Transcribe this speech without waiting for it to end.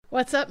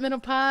What's up,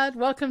 Menopod?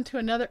 Welcome to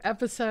another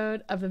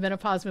episode of the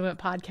Menopause Movement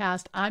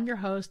Podcast. I'm your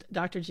host,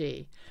 Dr.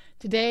 G.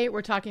 Today,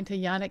 we're talking to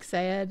Yanick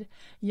Sayed.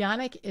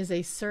 Yanick is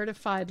a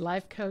certified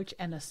life coach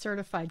and a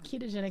certified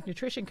ketogenic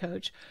nutrition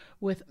coach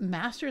with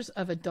Masters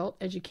of Adult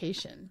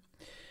Education.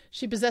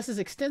 She possesses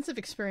extensive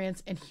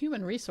experience in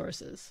human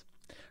resources.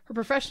 Her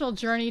professional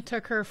journey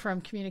took her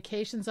from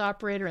communications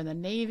operator in the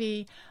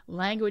Navy,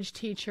 language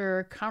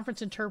teacher,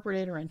 conference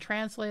interpreter and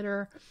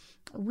translator,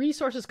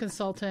 resources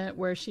consultant,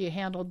 where she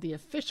handled the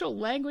official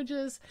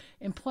languages,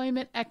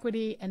 employment,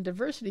 equity, and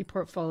diversity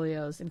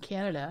portfolios in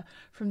Canada.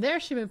 From there,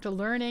 she moved to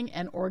learning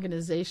and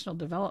organizational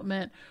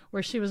development,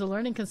 where she was a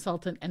learning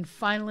consultant and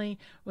finally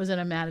was in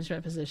a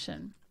management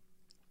position.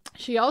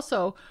 She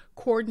also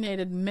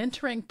coordinated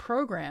mentoring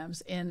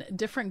programs in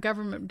different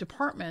government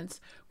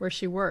departments where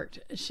she worked.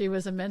 She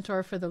was a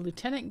mentor for the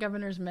Lieutenant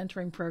Governor's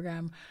Mentoring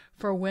Program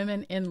for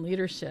Women in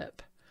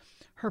Leadership.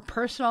 Her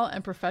personal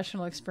and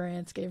professional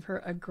experience gave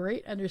her a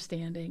great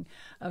understanding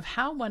of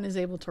how one is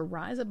able to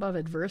rise above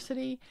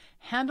adversity,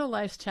 handle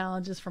life's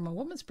challenges from a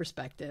woman's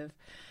perspective,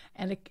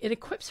 and it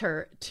equips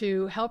her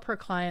to help her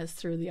clients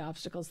through the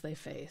obstacles they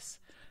face.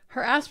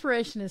 Her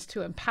aspiration is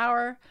to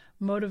empower,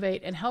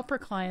 motivate, and help her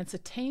clients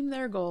attain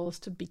their goals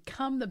to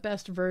become the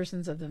best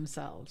versions of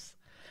themselves.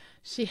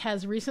 She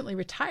has recently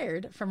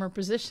retired from her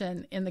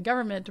position in the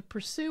government to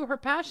pursue her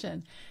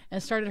passion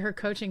and started her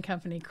coaching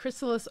company,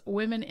 Chrysalis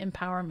Women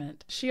Empowerment.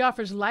 She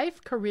offers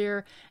life,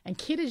 career, and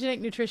ketogenic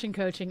nutrition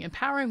coaching,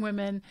 empowering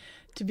women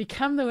to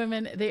become the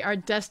women they are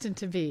destined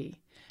to be.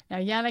 Now,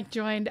 Yanick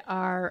joined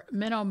our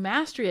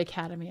Meno-Mastery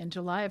Academy in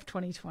July of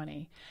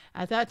 2020.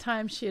 At that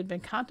time, she had been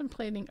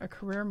contemplating a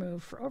career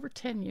move for over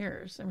 10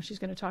 years, and she's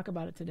going to talk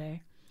about it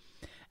today.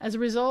 As a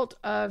result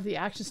of the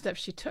action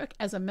steps she took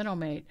as a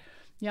Meno-Mate,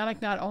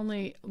 Yanick not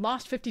only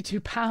lost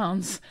 52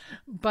 pounds,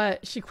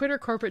 but she quit her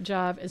corporate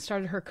job and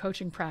started her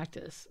coaching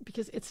practice,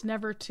 because it's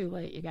never too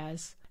late, you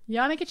guys.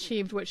 Yanick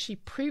achieved what she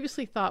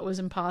previously thought was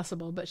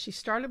impossible, but she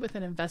started with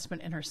an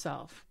investment in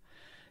herself.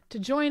 To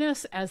join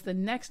us as the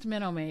next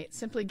Meno-Mate,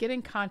 simply get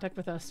in contact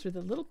with us through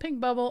the little pink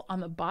bubble on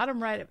the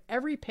bottom right of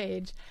every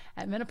page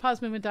at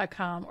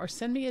menopausemovement.com, or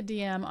send me a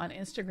DM on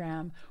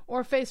Instagram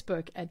or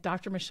Facebook at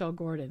Dr. Michelle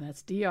Gordon.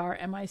 That's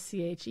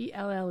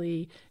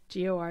DrMichellellegordon.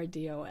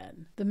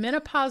 The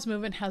Menopause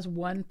Movement has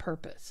one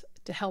purpose: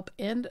 to help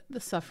end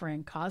the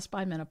suffering caused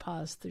by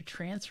menopause through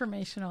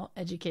transformational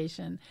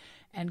education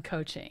and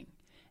coaching.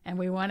 And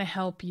we want to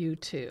help you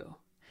too.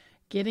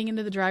 Getting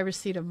into the driver's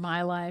seat of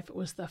my life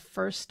was the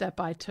first step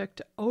I took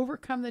to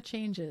overcome the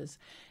changes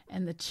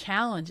and the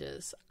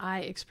challenges I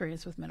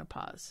experienced with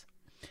menopause.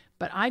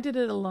 But I did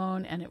it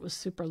alone, and it was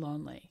super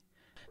lonely.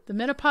 The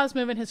Menopause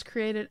Movement has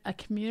created a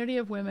community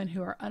of women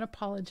who are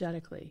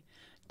unapologetically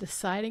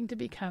deciding to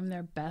become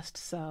their best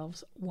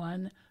selves,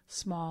 one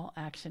small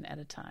action at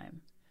a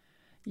time.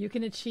 You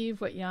can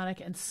achieve what Yanick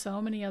and so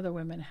many other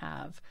women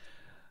have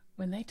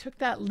when they took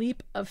that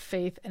leap of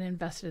faith and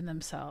invested in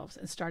themselves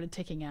and started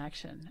taking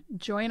action.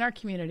 Join our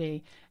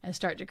community and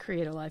start to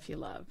create a life you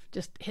love.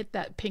 Just hit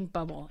that pink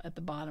bubble at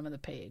the bottom of the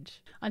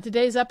page. On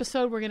today's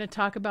episode, we're going to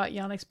talk about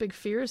Yanick's big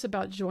fears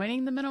about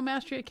joining the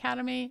Meno-Mastery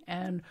Academy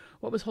and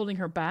what was holding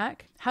her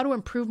back, how to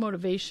improve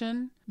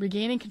motivation,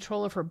 regaining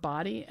control of her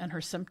body and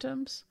her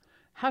symptoms,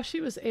 how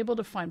she was able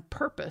to find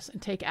purpose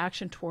and take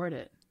action toward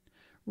it,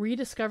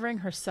 rediscovering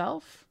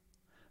herself,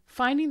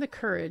 finding the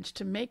courage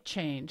to make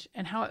change,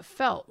 and how it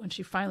felt when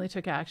she finally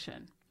took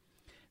action,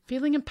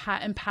 feeling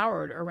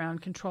empowered around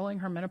controlling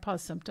her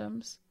menopause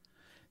symptoms,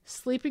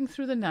 sleeping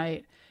through the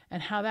night,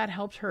 and how that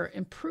helped her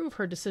improve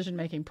her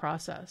decision-making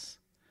process,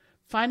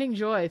 finding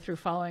joy through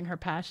following her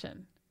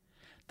passion,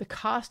 the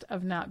cost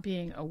of not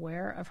being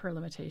aware of her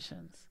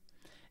limitations.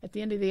 At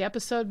the end of the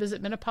episode,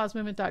 visit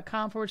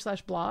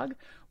menopausemovement.com/blog,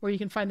 where you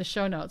can find the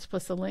show notes,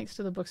 plus the links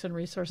to the books and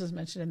resources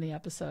mentioned in the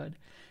episode.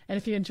 And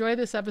if you enjoy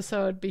this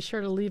episode, be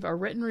sure to leave a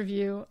written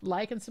review,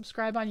 like and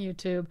subscribe on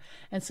YouTube,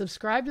 and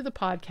subscribe to the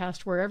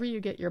podcast wherever you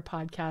get your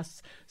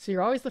podcasts, so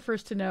you're always the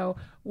first to know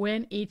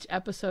when each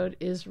episode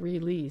is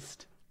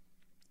released.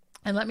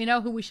 And let me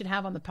know who we should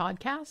have on the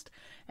podcast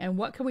and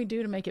what can we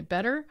do to make it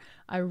better.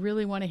 I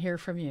really want to hear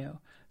from you.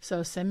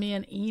 So send me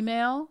an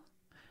email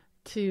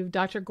to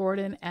Dr.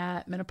 Gordon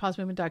at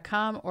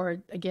menopausemovement.com, or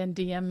again,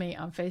 DM me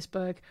on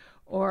Facebook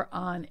or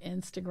on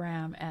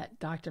Instagram at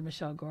Dr.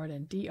 Michelle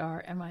Gordon,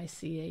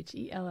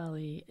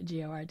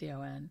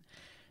 DrMichellellegordon.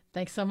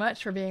 Thanks so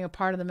much for being a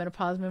part of the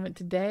Menopause Movement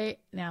today.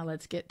 Now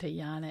let's get to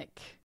Yanick.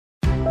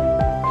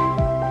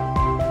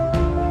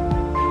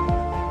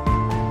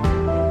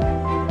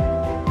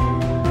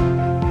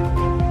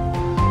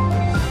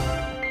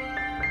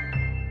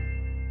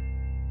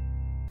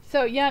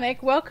 So,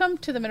 Yanick, welcome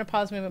to the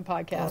Menopause Movement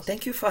podcast. Well,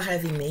 thank you for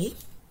having me.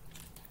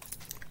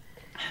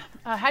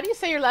 How do you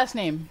say your last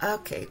name?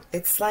 Okay,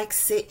 it's like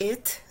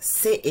Sayed.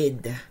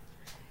 Sayed.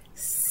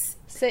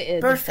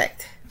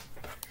 Perfect.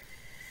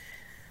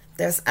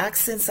 There's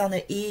accents on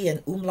the E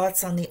and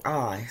umlauts on the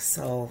I,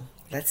 so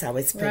that's how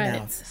it's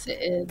pronounced. Right.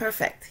 Sayed.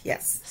 Perfect,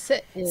 yes.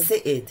 Sayed.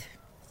 Sayed.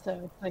 So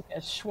it's like a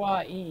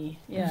schwa E.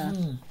 Yeah.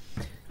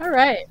 Mm-hmm. All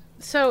right.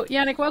 So,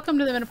 Yannick, welcome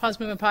to the Menopause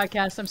Movement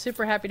Podcast. I'm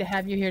super happy to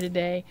have you here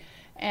today.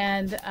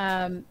 And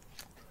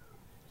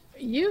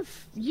you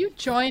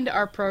joined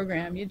our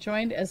program. You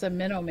joined as a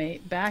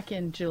Meno-Mate back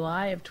in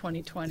July of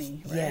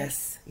 2020, right?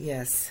 Yes,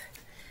 yes.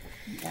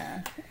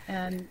 Yeah.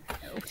 And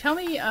tell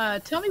me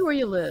where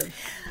you live.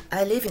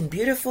 I live in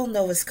beautiful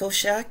Nova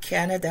Scotia,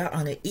 Canada,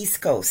 on the East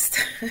Coast.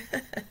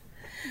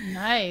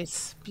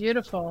 Nice,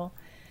 beautiful.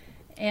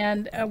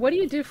 And what do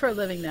you do for a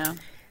living now?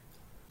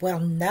 Well,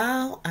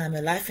 now I'm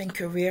a life and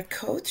career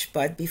coach,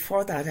 but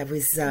before that I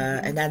was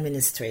an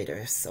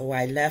administrator. So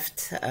I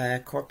left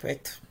a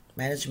corporate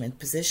management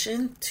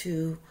position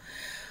to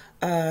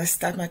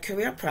start my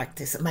career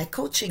practice, my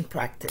coaching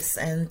practice.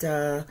 And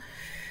I've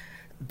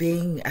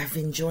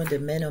enjoyed the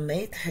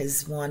Meno-Mate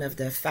is one of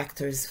the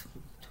factors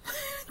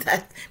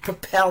that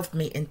propelled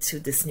me into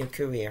this new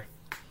career.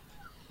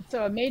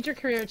 So a major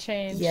career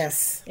change.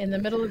 Yes. In the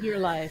middle of your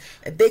life.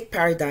 A big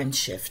paradigm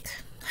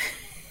shift.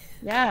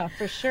 Yeah,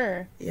 for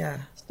sure. Yeah.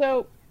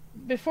 So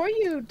before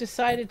you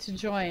decided to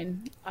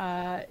join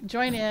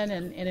in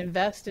and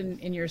invest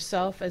in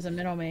yourself as a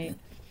Meno-Mate,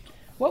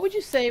 what would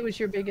you say was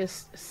your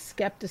biggest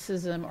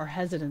skepticism or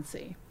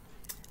hesitancy?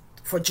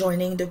 For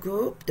joining the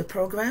group, the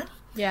program?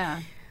 Yeah.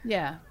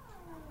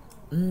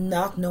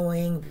 Not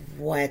knowing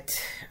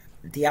what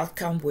the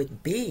outcome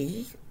would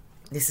be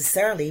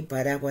necessarily,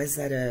 but I was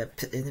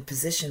in a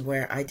position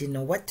where I didn't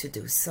know what to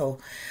do. So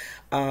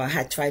I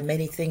had tried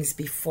many things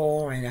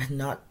before and I had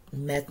not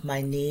met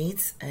my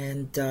needs,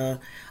 and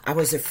I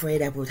was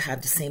afraid I would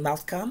have the same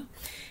outcome.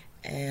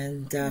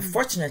 And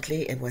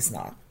fortunately, it was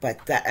not.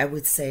 But that, I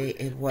would say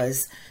it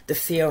was the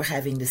fear of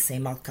having the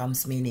same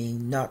outcomes,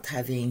 meaning not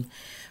having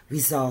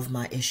resolved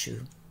my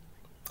issue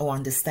or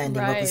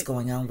understanding what was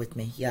going on with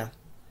me. Yeah.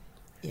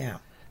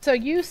 So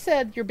you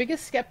said your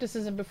biggest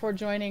skepticism before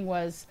joining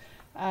was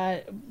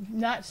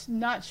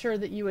not sure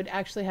that you would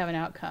actually have an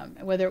outcome,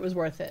 whether it was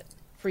worth it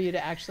for you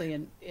to actually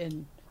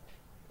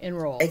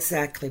enroll.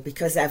 Exactly,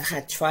 because I've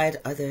had tried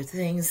other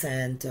things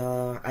and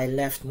I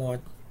left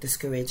more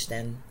discouraged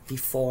than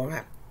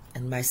before,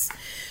 and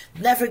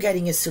never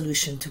getting a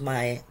solution to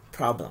my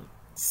problem.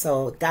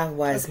 So that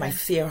was my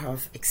fear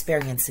of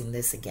experiencing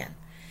this again.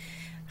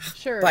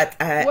 Sure. But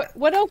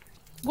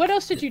what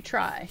else did you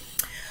try?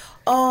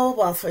 Oh,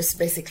 well, first,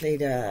 basically,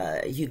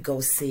 you go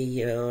see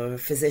your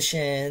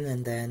physician,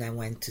 and then I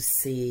went to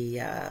see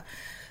a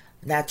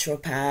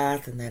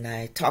naturopath, and then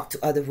I talked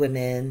to other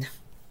women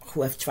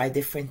who have tried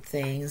different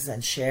things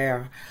and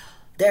share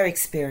their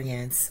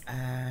experience.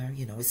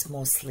 It's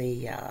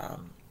mostly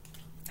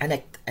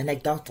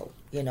anecdotal,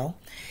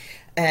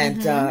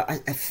 And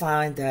I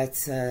find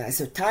that as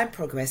the time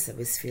progressed, I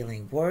was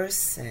feeling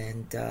worse,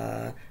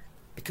 and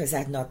because I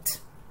had not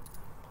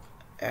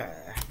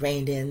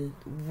reined in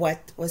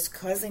what was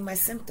causing my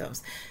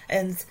symptoms.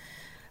 And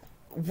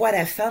what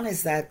I found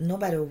is that no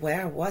matter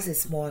where I was,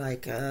 it's more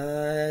like,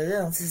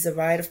 this is a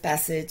rite of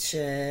passage,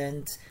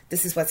 and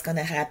this is what's going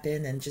to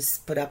happen, and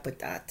just put up with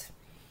that.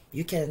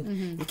 You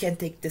can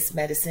take this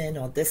medicine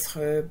or this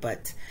herb,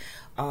 but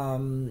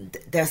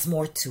there's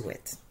more to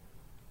it.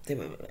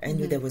 I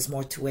knew there was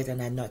more to it,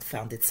 and I had not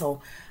found it.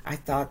 So I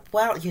thought,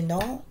 well,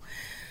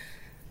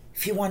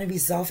 if you want to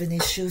resolve an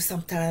issue,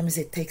 sometimes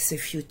it takes a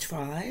few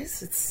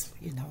tries.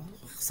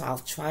 So I'll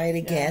try it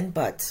again,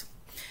 but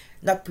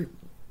not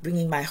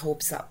bringing my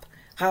hopes up.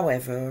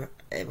 However,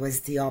 it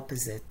was the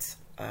opposite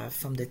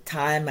from the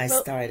time I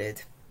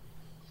started.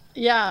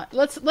 Yeah,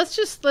 let's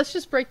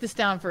just break this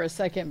down for a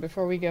second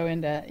before we go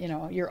into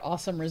your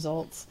awesome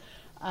results.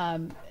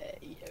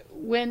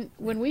 When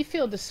we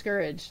feel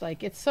discouraged,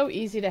 like, it's so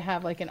easy to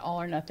have like an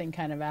all or nothing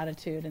kind of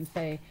attitude and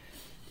say,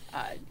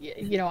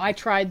 I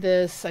tried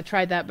this, I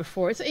tried that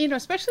before. It's,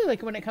 especially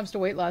like when it comes to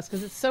weight loss,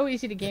 because it's so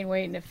easy to gain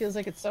weight and it feels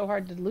like it's so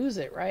hard to lose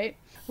it, right?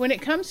 When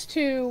it comes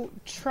to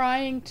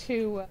trying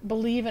to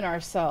believe in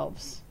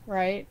ourselves,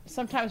 right?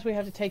 Sometimes we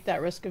have to take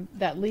that risk of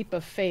that leap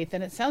of faith.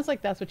 And it sounds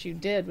like that's what you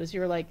did, was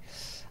you were like,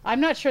 I'm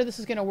not sure this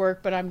is going to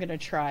work, but I'm going to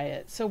try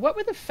it. So what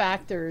were the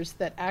factors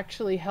that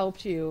actually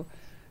helped you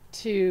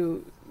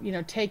to,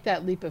 take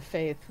that leap of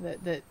faith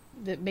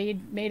that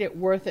made it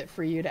worth it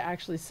for you to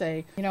actually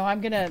say,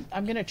 I'm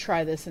gonna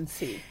try this and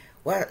see?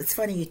 Well, it's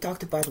funny, you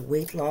talked about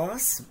weight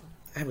loss.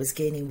 I was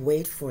gaining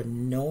weight for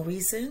no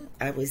reason.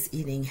 I was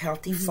eating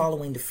healthy,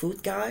 following the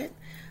food guide.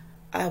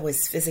 I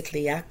was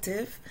physically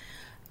active,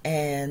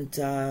 and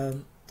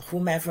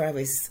whomever I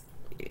was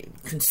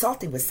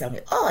consulting was telling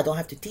me, I don't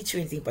have to teach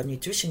you anything about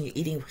nutrition, you're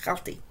eating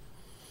healthy.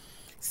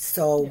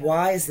 So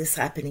why is this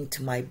happening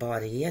to my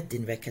body? I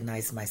didn't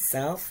recognize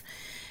myself,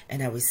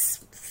 and I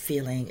was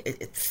feeling,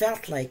 it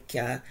felt like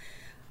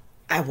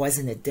I was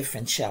in a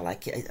different shell.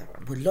 Like, I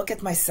would look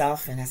at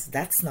myself and I said,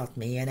 that's not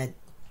me. And I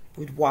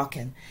would walk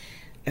and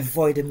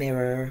avoid the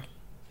mirror,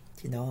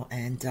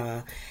 and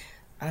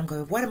I'm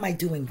going, what am I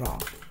doing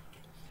wrong?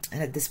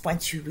 And at this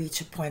point, you reach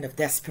a point of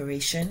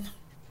desperation.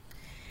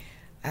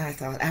 And I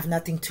thought, I have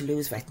nothing to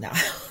lose right now.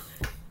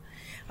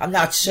 I'm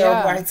not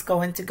sure where it's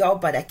going to go,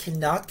 but I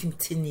cannot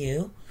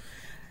continue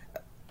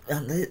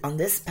on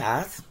this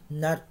path,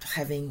 not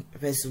having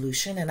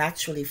resolution and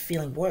actually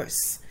feeling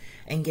worse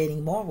and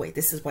gaining more weight.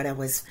 This is what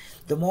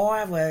the more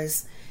I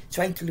was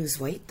trying to lose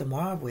weight, the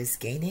more I was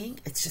gaining.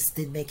 It just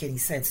didn't make any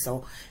sense.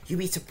 So you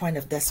reach a point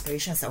of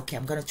desperation and say, okay,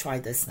 I'm going to try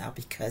this now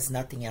because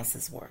nothing else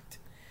has worked.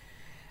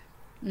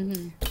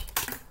 Mm-hmm.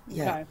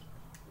 Yeah. Okay.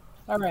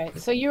 All right.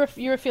 So you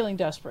were feeling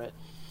desperate.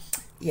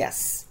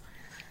 Yes.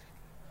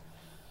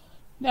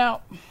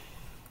 Now,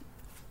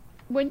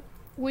 when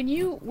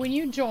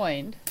you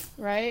joined,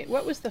 right?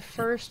 What was the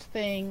first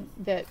thing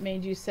that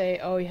made you say,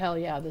 "Oh hell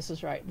yeah, this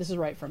is right. This is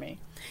right for me"?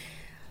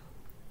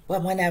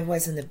 Well, when I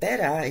was in the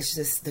beta, it's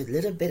just the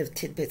little bit of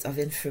tidbits of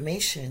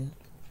information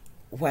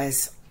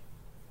was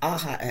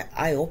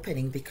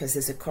eye-opening because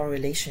there's a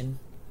correlation,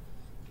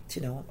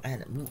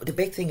 and the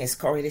big thing is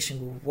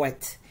correlation with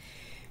what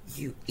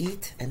you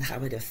eat and how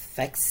it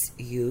affects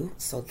you.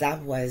 So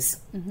that was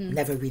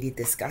never really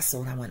discussed.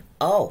 So I went,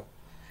 oh,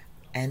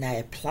 and I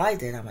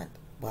applied it. I went,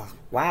 well,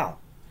 wow,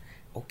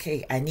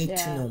 okay, I need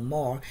to know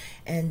more.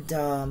 And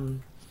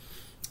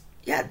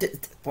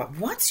but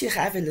once you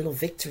have a little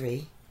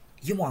victory,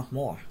 you want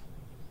more.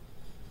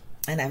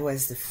 And I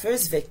was the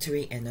first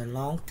victory in a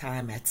long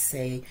time. I'd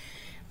say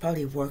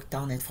probably worked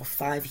on it for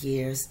 5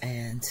 years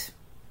and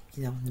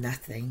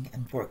nothing,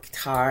 and worked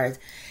hard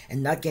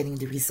and not getting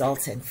the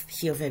results. And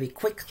here very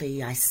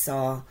quickly I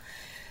saw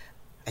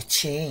a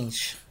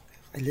change,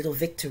 a little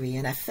victory,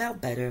 and I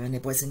felt better, and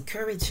it was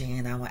encouraging.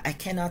 And I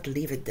cannot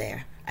leave it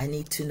there. I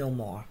need to know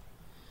more.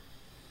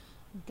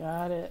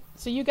 Got it.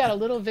 So you got a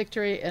little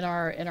victory in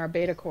our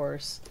beta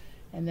course,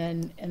 and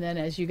then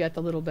as you got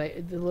the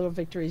little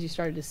victories, you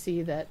started to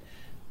see that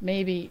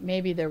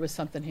maybe there was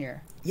something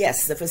here.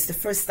 Yes, that was the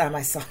first time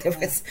I saw there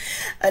was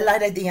a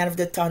light at the end of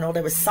the tunnel.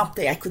 There was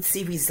something. I could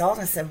see results.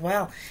 I said,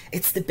 well,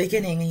 it's the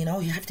beginning. You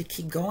have to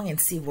keep going and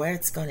see where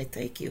it's going to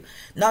take you.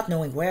 Not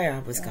knowing where I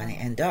was going to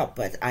end up,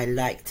 but I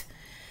liked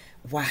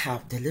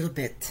how the little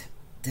bit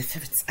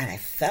difference, and I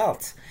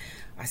felt.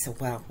 I said,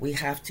 well, we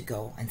have to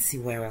go and see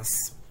where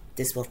else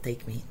this will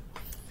take me.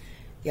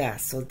 Yeah,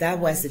 so that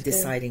was the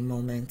deciding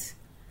moment.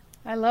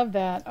 I love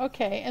that.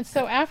 Okay, and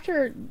so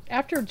after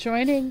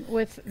joining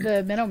with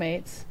the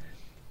Meno-Mates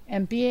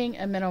and being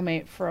a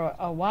Meno-Mate for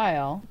a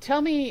while,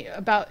 tell me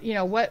about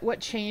what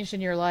changed in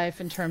your life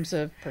in terms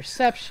of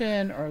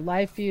perception or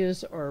life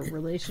views or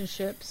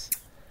relationships,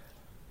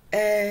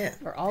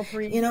 or all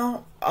three.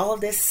 All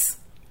this,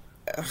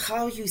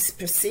 how you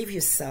perceive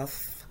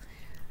yourself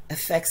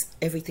affects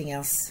everything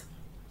else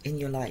in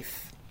your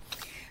life.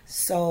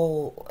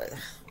 So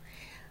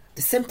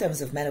the symptoms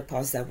of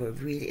menopause that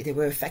they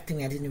were affecting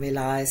me, I didn't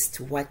realize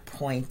to what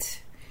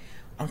point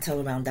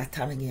until around that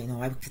time.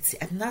 I could see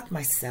I'm not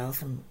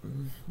myself. I'm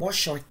more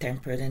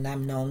short-tempered, and I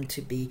was known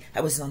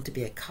to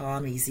be a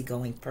calm,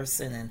 easygoing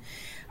person, and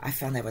I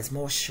found I was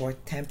more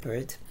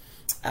short-tempered.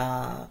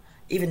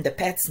 Even the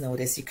pets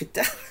noticed. You could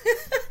tell.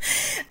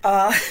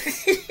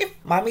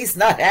 Mommy's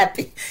not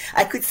happy.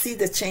 I could see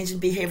the change in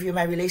behavior in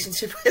my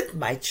relationship with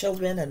my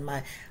children and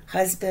my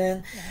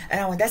husband. Yeah. And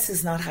I went, this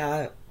is not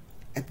how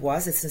it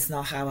was. This is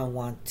not how I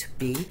want to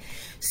be.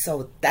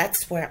 So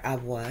that's where I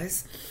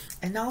was.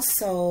 And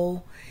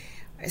also,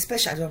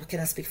 especially, I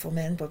cannot speak for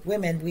men, but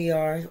women, we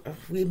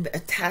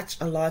attach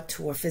a lot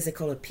to our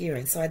physical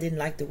appearance. So I didn't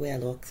like the way I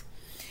looked.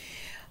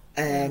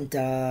 And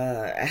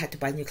I had to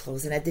buy new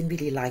clothes, and I didn't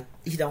really like,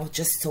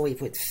 just so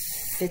it would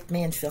fit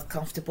me and feel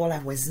comfortable. I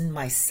wasn't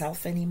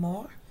myself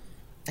anymore.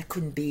 I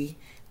couldn't be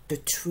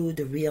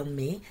the real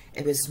me.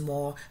 It was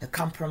more a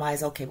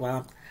compromise. Okay,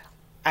 well,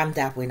 I'm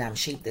that way, and I'm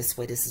shaped this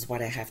way. This is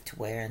what I have to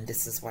wear, and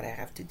this is what I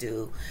have to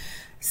do.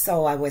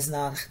 So I was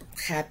not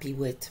happy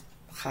with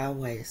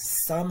how I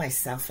saw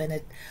myself, and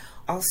it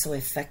also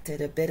affected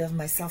a bit of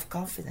my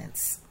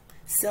self-confidence.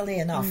 Silly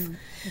enough.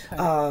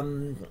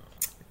 Okay.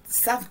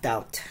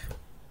 Self-doubt.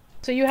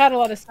 So you had a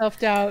lot of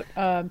self-doubt,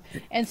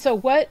 and so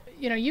what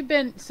you've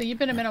been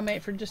a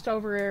Meno-Mate for just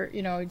over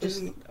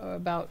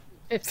about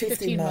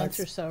 15 months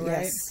or so,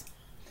 right? Yes.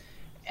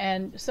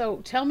 And so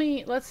tell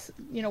me,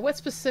 what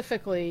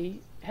specifically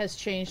has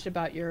changed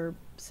about your,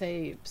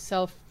 say,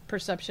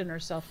 self-perception or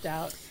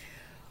self-doubt?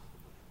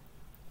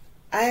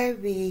 I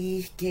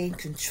regained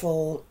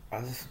control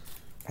of,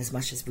 as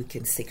much as we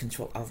can say,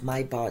 control of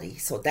my body.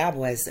 So that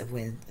was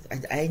when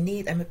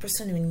I'm a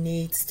person who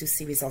needs to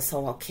see results.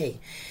 So, okay.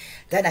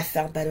 Then I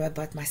felt better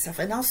about myself.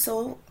 And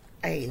also,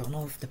 I don't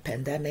know if the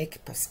pandemic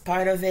was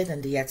part of it,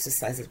 and the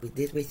exercise that we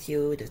did with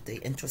you, the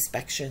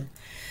introspection.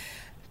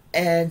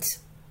 And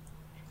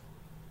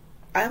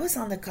I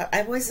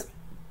was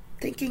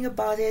thinking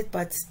about it,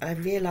 but I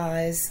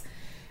realized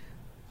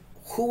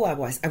who I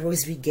was. I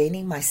was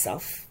regaining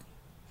myself,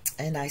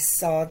 and I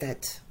saw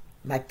that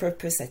my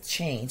purpose had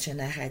changed,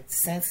 and I had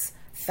since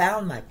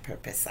found my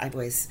purpose. It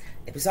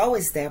was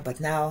always there, but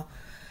now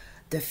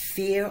the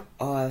fear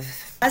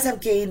of, as I've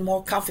gained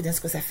more confidence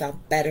because I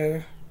felt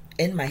better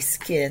in my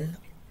skin,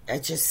 I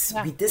just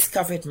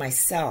rediscovered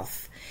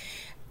myself,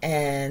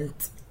 and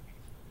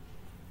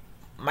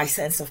my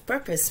sense of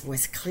purpose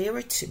was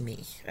clearer to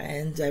me,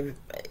 and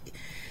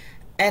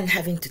and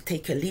having to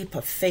take a leap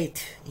of faith,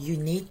 you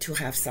need to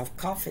have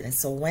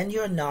self-confidence. So when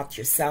you're not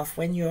yourself,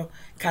 when you're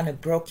kind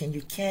of broken,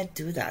 you can't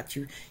do that.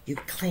 You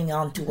cling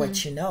on to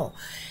what you know.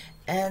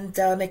 And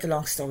make a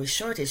long story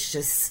short, it's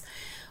just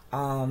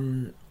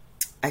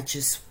I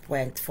just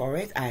went for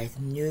it. I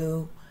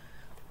knew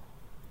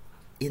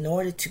in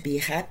order to be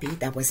happy,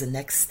 that was the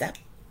next step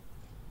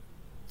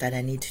that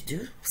I need to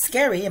do.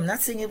 Scary. I'm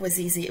not saying it was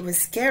easy. It was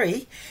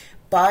scary,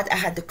 but I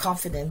had the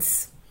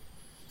confidence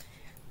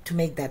to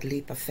make that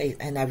leap of faith.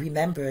 And I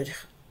remembered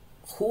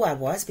who I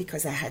was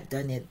because I had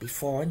done it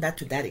before, not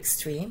to that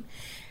extreme.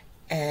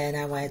 And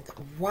I went,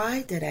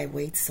 why did I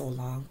wait so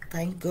long?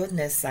 Thank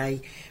goodness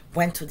I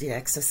went to the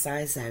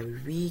exercise. I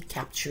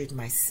recaptured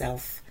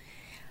myself.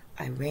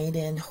 I reined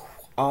in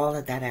all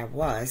of that I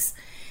was.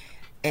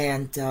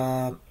 And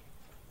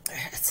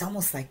it's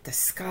almost like the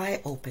sky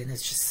opened.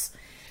 It's just,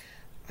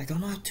 I don't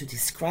know how to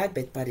describe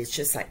it, but it's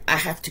just like, I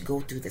have to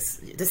go do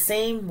this. The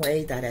same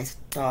way that I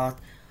thought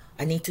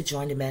I need to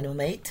join the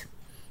Meno-Mate.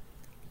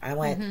 I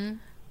went,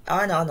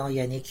 oh, no,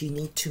 Yanick, you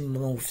need to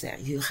move there.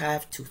 You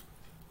have to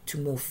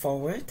move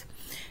forward.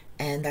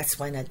 And that's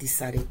when I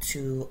decided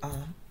to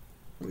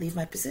leave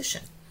my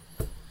position.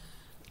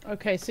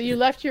 Okay, so you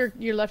left your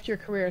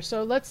career.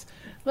 So let's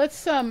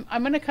I'm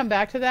going to come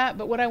back to that,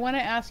 but what I want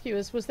to ask you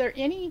is, was there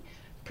any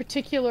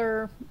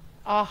particular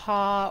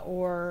aha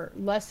or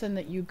lesson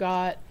that you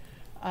got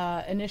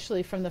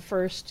initially from the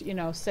first,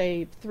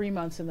 say 3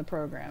 months in the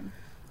program?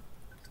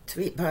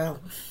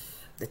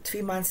 The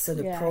 3 months in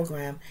the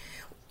program,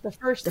 the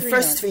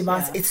first 3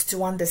 months, it's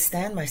to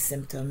understand my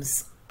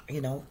symptoms,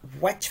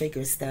 what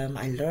triggers them.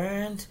 I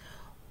learned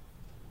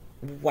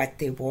what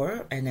they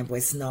were, and it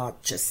was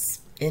not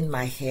just in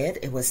my head.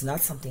 It was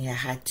not something I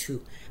had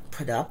to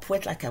put up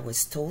with like I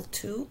was told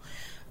to.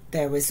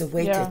 There was a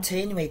way to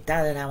attenuate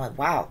that, and I went,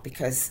 wow,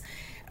 because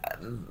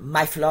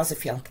my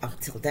philosophy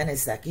until then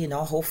is that,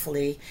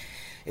 hopefully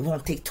it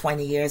won't take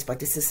 20 years, but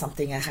this is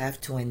something I have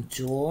to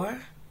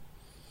endure.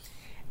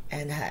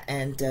 And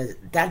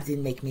that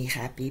didn't make me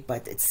happy,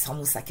 but it's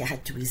almost like I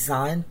had to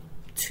resign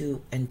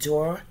to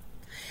endure.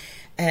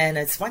 And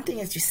it's one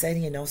thing, as you said,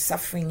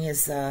 suffering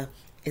is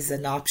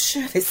an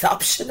option. It's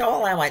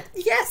optional. I went,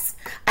 yes.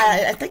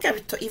 I think I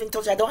even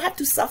told you I don't have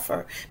to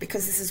suffer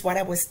because this is what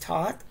I was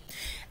taught.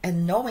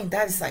 And knowing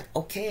that is like,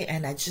 okay.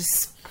 And I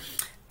just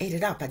ate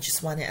it up. I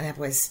just wanted, and I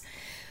was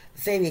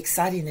very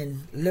excited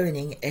in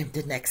learning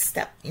the next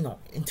step,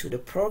 into the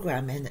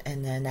program.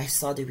 And then I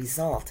saw the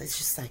result. It's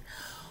just like,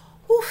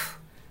 whew,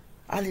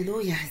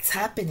 hallelujah, it's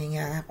happening.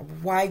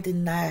 Why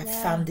didn't I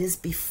have found this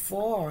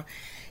before?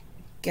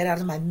 Get out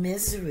of my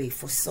misery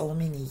for so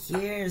many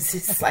years.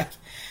 It's like,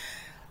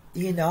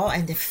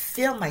 and to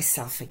feel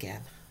myself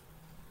again.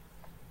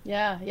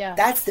 Yeah.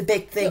 That's the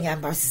big thing. I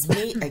was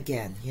me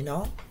again,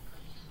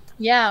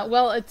 Yeah,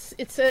 well, it's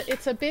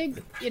a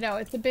big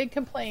it's a big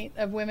complaint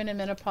of women in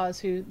menopause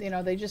who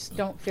they just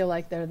don't feel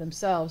like they're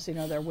themselves.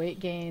 Their weight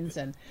gains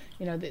and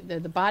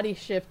the body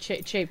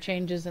shape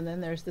changes, and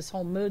then there's this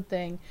whole mood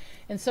thing.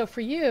 And so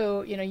for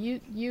you,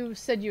 you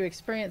said you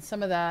experienced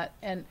some of that.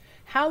 And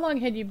how long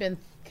had you been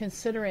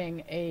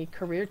considering a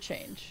career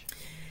change?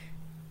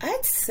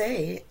 I'd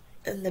say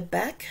in the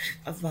back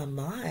of my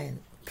mind,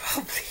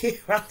 probably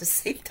around the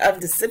same time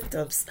the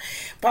symptoms,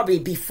 probably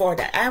before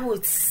that, I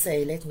would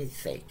say, let me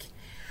think,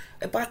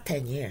 about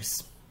 10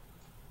 years.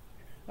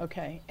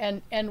 Okay.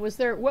 And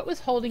what was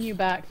holding you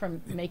back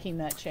from making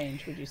that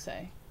change, would you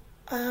say?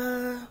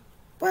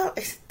 Well,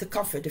 it's the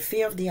comfort, the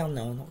fear of the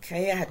unknown.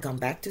 Okay, I had gone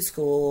back to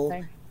school,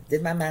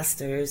 did my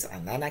master's,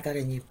 and then I got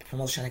a new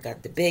promotion. I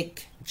got the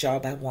big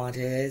job I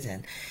wanted,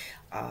 and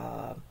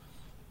I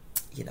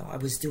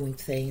was doing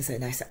things,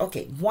 and I said,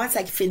 okay, once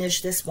I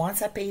finish this,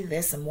 once I pay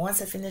this, and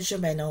once I finish the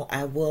Meno,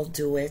 I will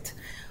do it,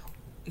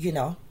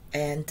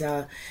 and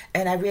I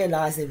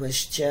realized it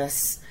was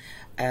just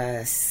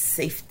a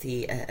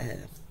safety,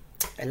 a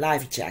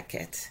life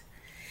jacket,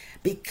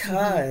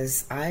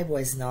 because I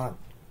was not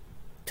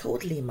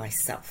totally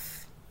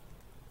myself.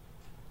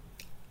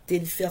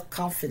 Didn't feel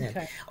confident.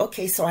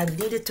 Okay, so I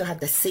needed to have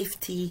the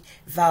safety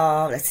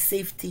valve, a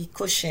safety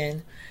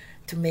cushion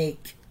to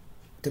make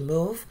the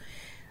move.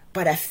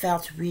 But I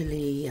felt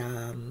really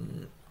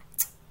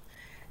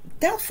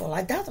doubtful.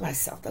 I doubted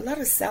myself. A lot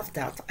of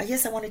self-doubt.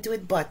 Yes, I want to do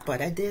it,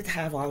 but I did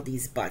have all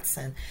these buts.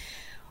 And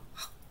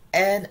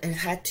it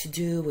had to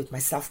do with my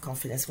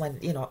self-confidence. When,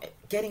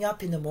 getting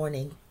up in the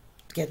morning,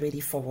 get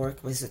ready for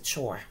work was a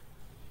chore.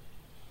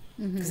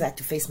 Because I had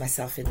to face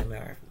myself in the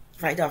mirror.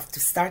 Right off to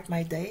start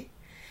my day.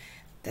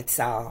 That's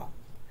how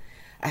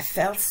I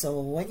felt. So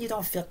when you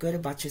don't feel good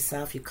about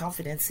yourself, your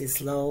confidence is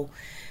low.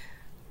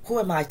 Who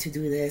am I to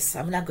do this?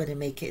 I'm not going to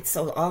make it.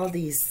 So all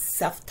these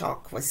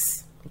self-talk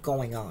was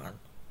going on.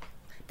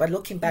 But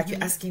looking back,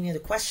 you're asking me the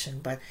question,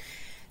 but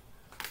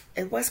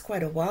it was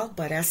quite a while.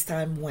 But as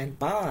time went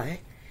by,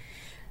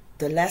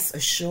 the less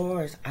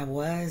assured I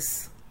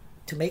was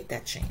to make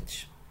that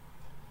change.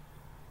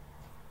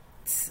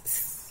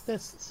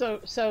 As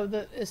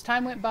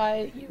time went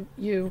by,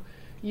 you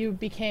you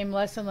became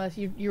less and less,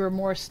 you were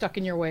more stuck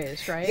in your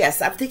ways, right?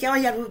 Yes, I'm thinking, oh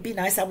yeah, it would be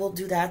nice, I will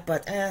do that,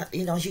 but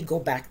you go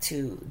back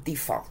to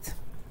default.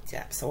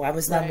 Yeah, so I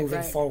was not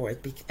moving forward.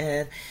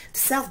 And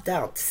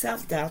self-doubt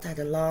had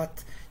a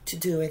lot to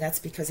do, and that's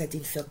because I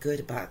didn't feel good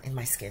about in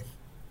my skin.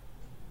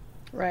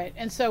 Right.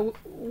 And so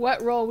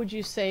what role would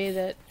you say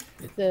that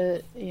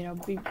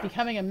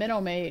becoming a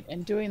Meno-Mate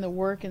and doing the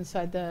work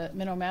inside the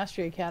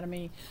Meno-Mastery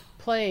Academy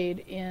played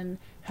in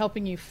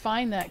helping you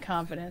find that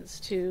confidence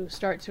to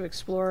start to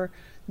explore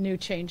new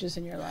changes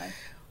in your life?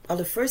 Well,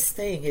 the first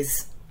thing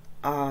is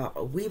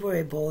we were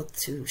able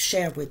to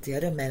share with the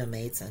other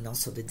Meno-Mates, and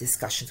also the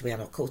discussions we had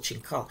on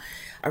coaching call.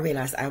 I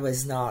realized I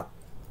was not,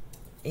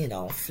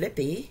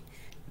 flippy.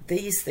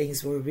 These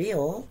things were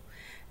real,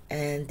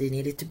 and they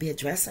needed to be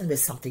addressed, and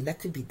there's something that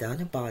could be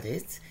done about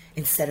it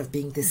instead of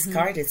being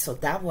discarded. So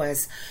that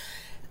was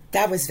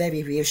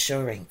very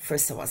reassuring.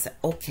 First of all, I said,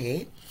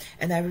 okay.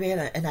 And I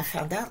realized, and I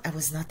found out I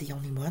was not the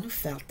only one who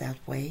felt that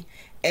way.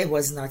 It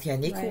was not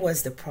Yanick who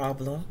was the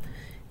problem.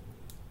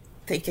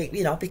 Thinking,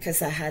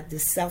 because I had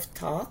this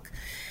self-talk.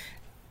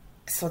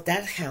 So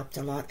that helped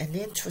a lot. And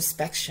the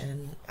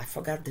introspection, I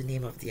forgot the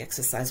name of the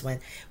exercise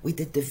when we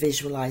did the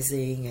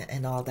visualizing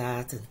and all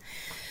that.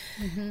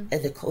 And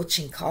the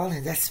coaching call,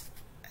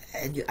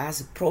 and you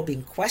ask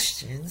probing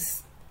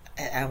questions,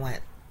 and I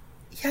went,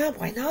 yeah,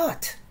 why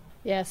not?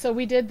 Yeah, so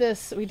we did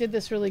this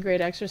really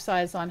great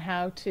exercise on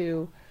how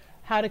to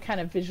kind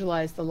of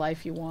visualize the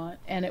life you want,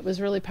 and it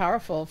was really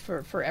powerful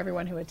for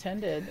everyone who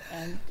attended,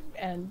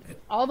 and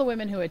all the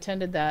women who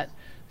attended that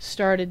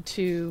started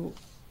to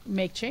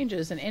make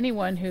changes, and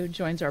anyone who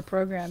joins our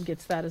program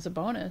gets that as a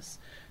bonus,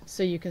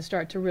 so you can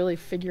start to really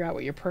figure out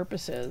what your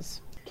purpose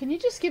is. Can you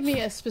just give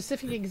me a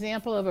specific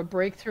example of a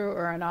breakthrough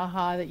or an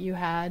aha that you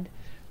had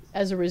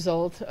as a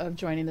result of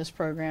joining this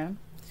program?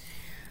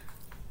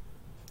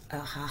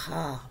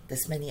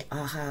 There's many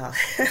aha.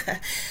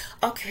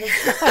 Okay.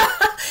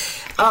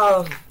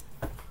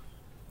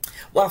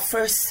 Well,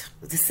 first,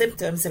 the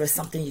symptoms, there was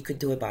something you could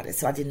do about it.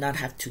 So I did not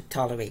have to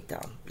tolerate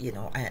them,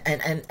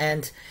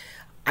 and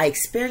I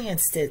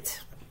experienced it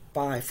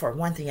for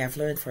one thing I've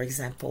learned, for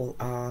example,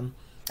 I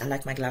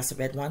like my glass of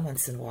red wine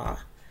once in a while.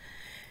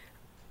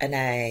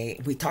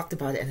 And we talked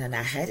about it, and then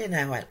I had it, and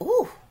I went,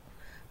 ooh.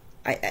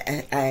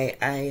 I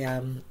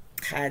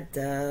had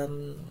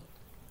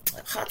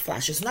hot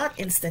flashes, not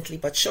instantly,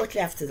 but shortly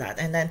after that.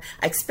 And then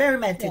I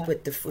experimented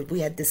with the food.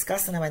 We had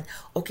discussed, and I went,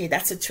 okay,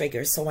 that's a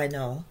trigger, so I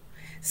know.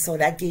 So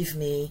that gave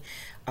me,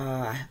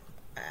 I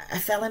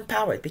felt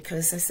empowered,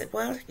 because I said,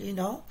 well,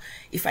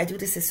 if I do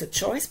this, it's a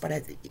choice,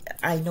 but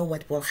I know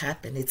what will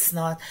happen. It's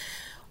not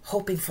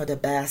hoping for the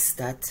best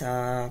that,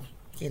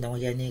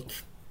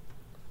 Yanick,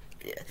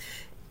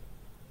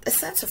 a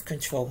sense of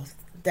control.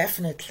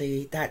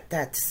 Definitely, that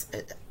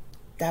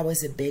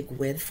was a big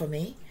win for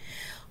me.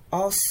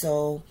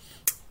 Also,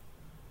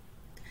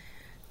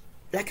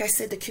 like I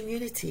said, the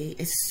community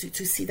is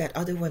to see that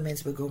other women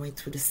were going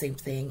through the same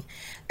thing,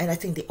 and I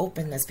think the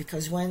openness,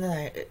 because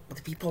the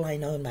people I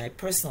know in my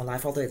personal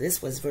life, although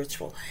this was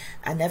virtual,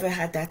 I never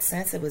had that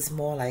sense. It was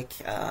more like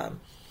a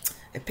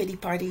pity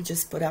party,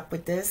 just put up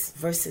with this,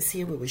 versus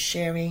here we were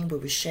sharing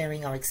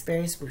our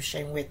experience, we were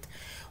sharing with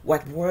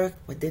what worked,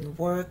 what didn't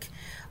work.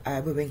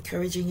 We were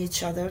encouraging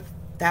each other.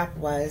 That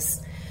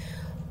was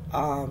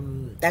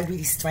that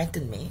really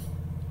strengthened me.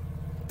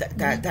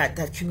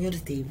 That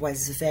community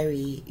was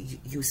very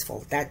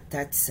useful. That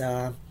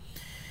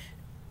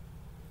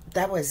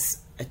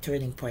was a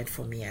turning point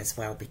for me as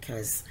well,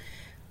 because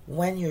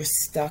when you're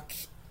stuck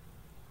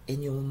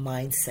in your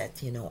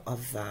mindset,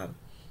 of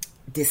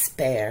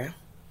despair,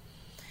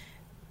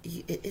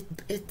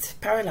 it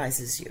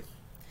paralyzes you.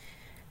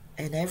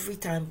 And every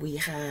time we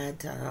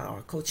had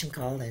our coaching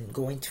call and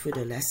going through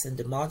the lesson,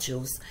 the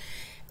modules,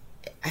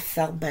 I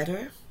felt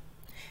better.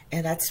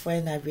 And that's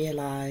when I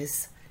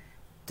realized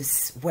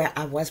where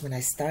I was when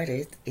I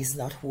started is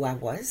not who I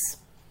was.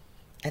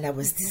 And I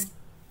was,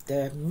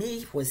 the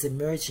me was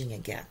emerging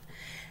again.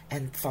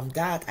 And from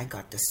that, I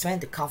got the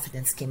strength, the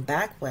confidence came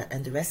back,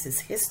 and the rest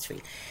is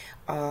history.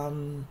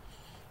 And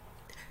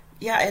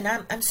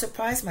I'm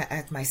surprised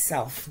at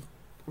myself.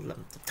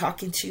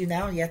 Talking to you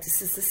now, this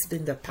has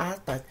been the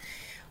path, but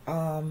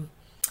I'm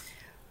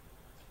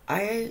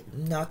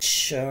not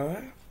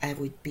sure I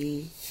would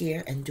be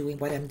here and doing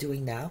what I'm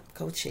doing now,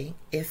 coaching,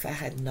 if I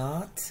had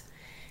not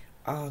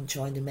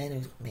joined the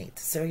Meno-Mate,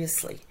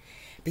 seriously,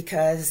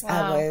 because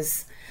I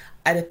was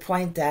at a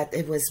point that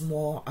it was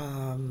more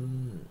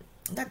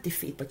not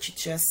defeat, but you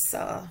just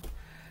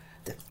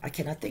I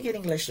cannot think in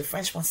English, the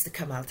French wants to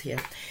come out here,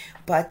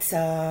 but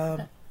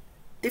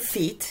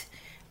defeat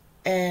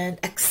and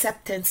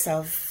acceptance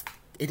of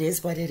it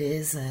is what it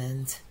is,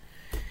 and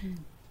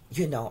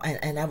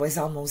and I was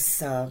almost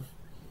going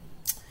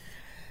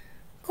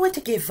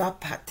to give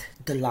up at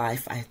the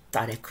life I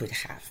thought I could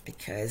have,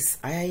 because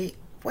I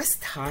was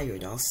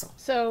tired also.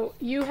 So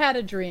you had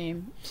a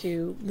dream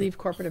to leave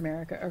corporate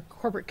America, or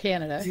corporate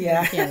Canada,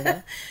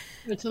 Canada.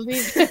 But to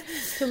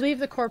leave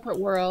the corporate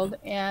world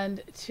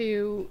and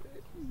to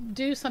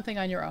do something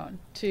on your own,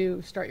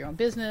 to start your own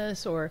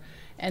business, or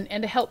and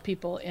to help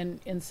people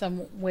in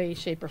some way,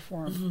 shape, or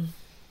form. Mm-hmm.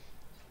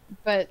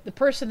 But the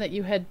person that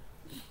you had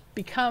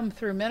become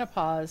through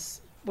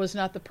menopause was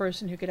not the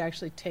person who could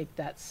actually take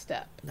that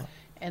step. No.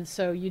 And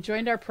so you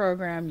joined our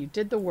program, you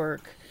did the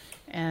work,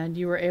 and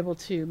you were able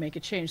to make a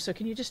change. So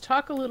can you just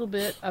talk a little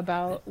bit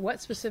about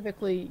what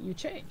specifically you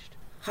changed?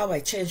 How I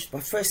changed?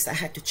 Well, first I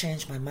had to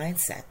change my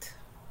mindset.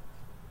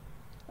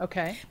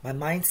 Okay. My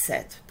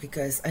mindset,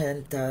 because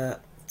to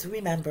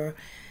remember,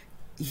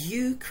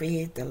 you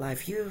create the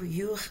life.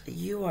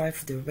 You are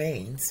the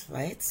reins,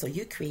 right? So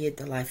you create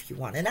the life you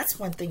want, and that's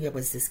one thing that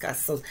was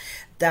discussed. So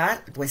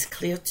that was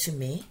clear to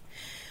me.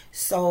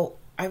 So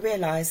I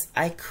realized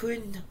I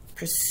couldn't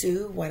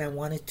pursue what I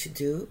wanted to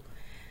do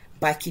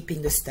by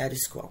keeping the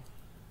status quo.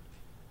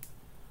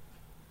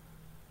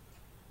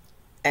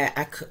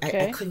 I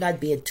could not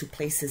be in two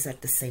places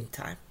at the same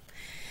time.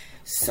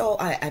 So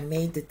I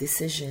made the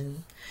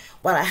decision.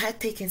 Well, I had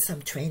taken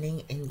some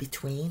training in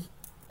between,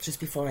 just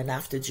before and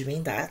after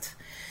doing that.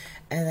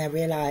 And I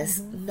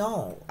realized,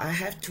 no, I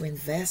have to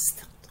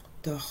invest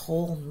the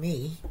whole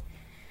me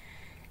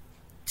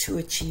to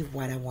achieve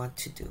what I want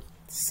to do.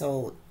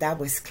 So that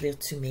was clear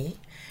to me.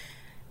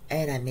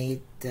 And I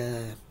made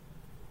the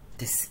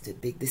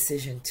big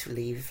decision to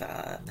leave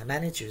my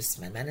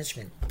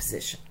management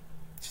position,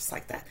 just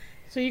like that.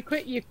 So you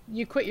quit your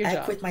job. I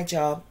quit my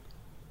job.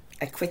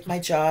 I quit my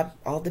job,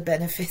 all the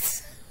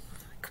benefits.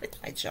 I quit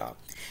my job.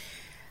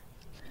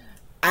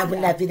 I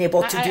wouldn't have been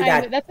able to do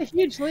that. That's a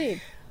huge leap.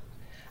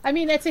 I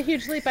mean, that's a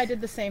huge leap. I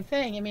did the same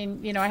thing. I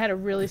mean, I had a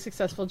really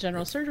successful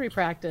general surgery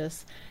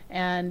practice.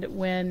 And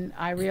when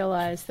I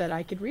realized that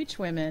I could reach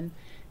women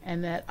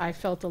and that I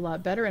felt a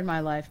lot better in my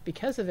life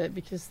because of it,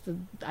 because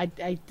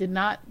I did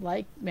not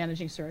like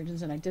managing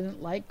surgeons, and I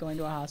didn't like going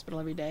to a hospital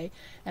every day.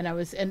 And I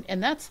was,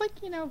 and that's like,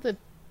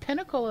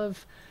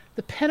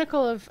 the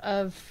pinnacle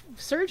of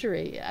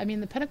surgery. I mean,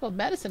 the pinnacle of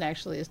medicine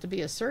actually is to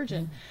be a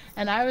surgeon.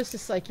 And I was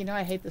just like,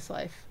 I hate this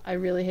life. I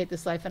really hate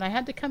this life. And I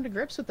had to come to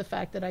grips with the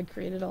fact that I'd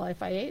created a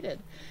life I hated.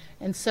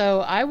 And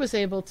so I was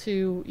able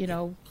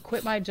to,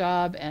 quit my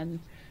job and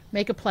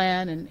make a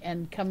plan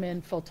and come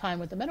in full time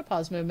with the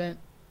menopause movement.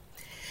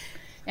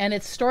 And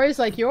it's stories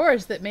like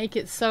yours that make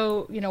it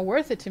so,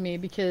 worth it to me,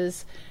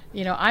 because,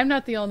 I'm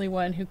not the only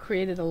one who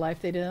created a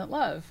life they didn't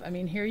love. I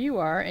mean, here you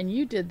are, and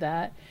you did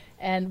that.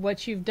 And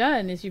what you've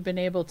done is you've been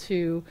able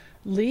to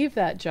leave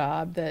that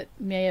job that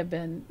may have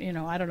been,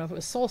 I don't know if it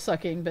was soul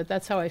sucking, but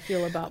that's how I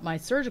feel about my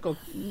surgical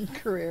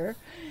career,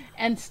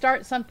 and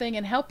start something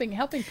and helping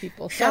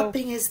people. So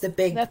helping is the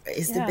big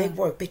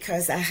work,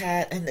 because I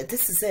had, and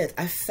this is it,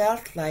 I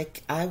felt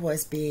like I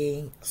was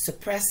being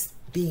suppressed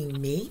being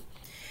me,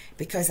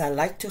 because I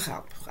like to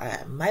help.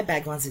 My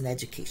background's in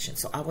education,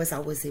 so I was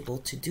always able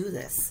to do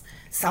this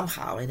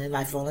somehow, and then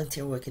I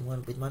volunteer working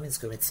with women's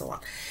group and so on.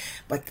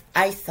 But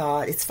I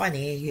thought, it's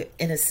funny, you're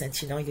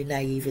innocent, your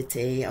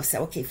naivete. I'll say,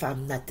 okay, if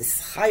I'm at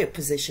this higher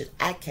position,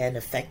 I can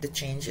affect the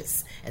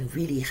changes and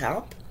really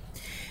help.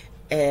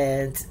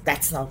 And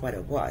that's not what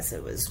it was.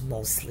 It was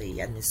mostly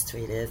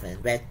administrative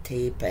and red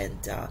tape,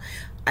 and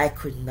I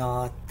could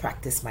not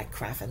practice my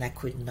craft, and I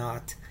could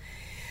not...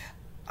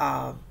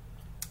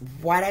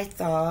 what I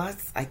thought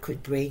I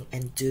could bring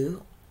and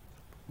do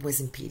was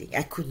impeding.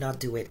 I could not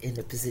do it in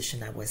the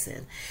position I was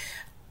in.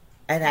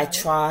 And I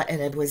tried, and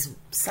it was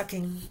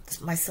sucking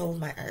my soul,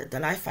 the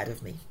life out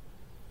of me.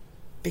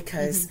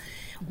 Because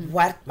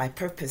what my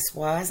purpose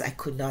was, I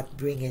could not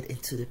bring it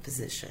into the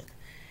position.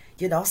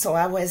 So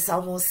I was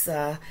almost,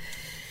 I'm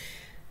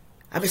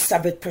a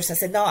stubborn person. I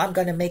said, no, I'm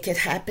going to make it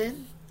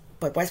happen.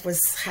 But what was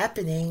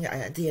happening,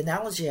 the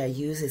analogy I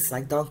use is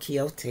like Don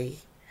Quixote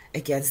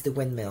against the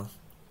windmill.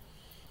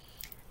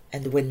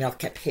 And the windmill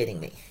kept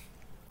hitting me.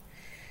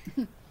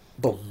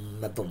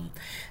 Boom, boom.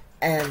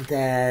 And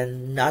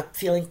then not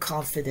feeling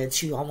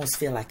confident, you almost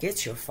feel like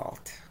it's your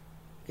fault.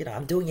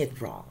 I'm doing it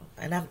wrong.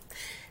 And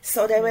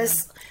so there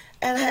was,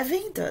 and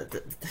having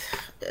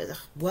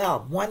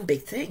one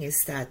big thing is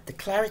that the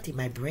clarity in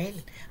my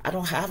brain, I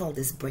don't have all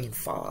this brain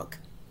fog,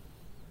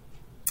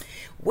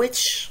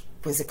 which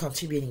was a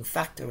contributing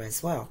factor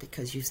as well,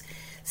 because you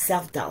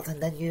self-doubt,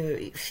 and then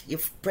your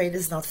brain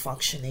is not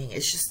functioning.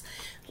 It's just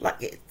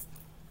like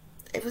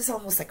it was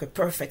almost like a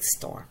perfect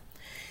storm.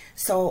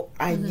 So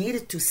I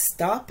needed to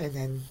stop and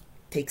then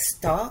take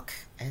stock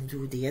and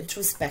do the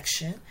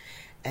introspection,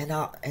 and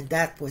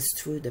that was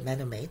through the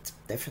Meno-Mate,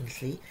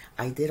 definitely.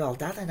 I did all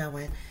that, and I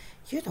went,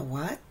 you know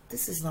what?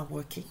 This is not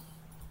working.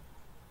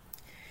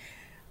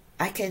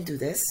 I can do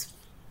this.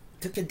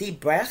 Took a deep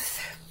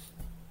breath,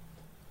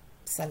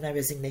 signed my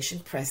resignation,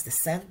 pressed the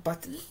send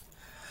button.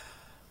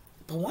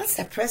 But once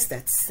I pressed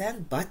that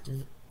send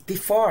button,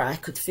 before I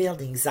could feel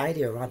the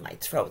anxiety around my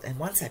throat, and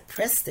once I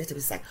pressed it, it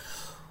was like,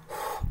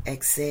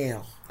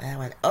 exhale. And I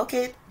went,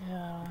 okay,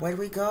 where do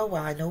we go?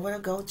 Well, I know where to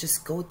go.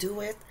 Just go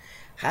do it.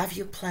 Have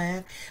your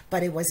plan.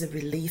 But it was a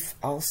relief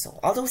also.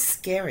 Although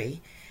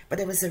scary, but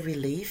it was a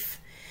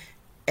relief.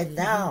 And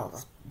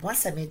now,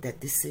 once I made that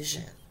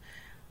decision,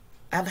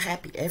 I'm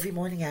happy. Every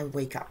morning I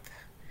wake up.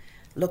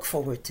 look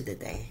forward to the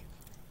day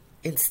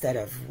instead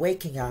of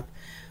waking up,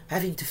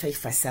 having to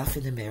face myself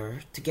in the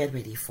mirror to get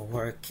ready for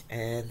work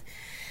and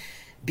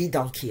be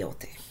Don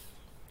Quixote.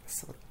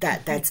 So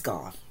that's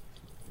gone.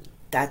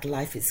 That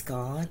life is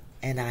gone,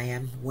 and I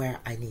am where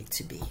I need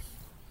to be.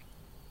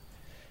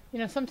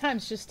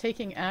 Sometimes just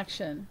taking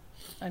action.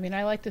 I mean,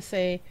 I like to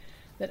say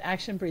that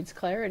action breeds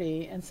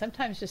clarity, and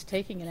sometimes just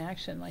taking an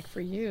action, like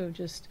for you,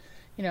 just,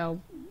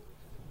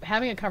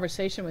 having a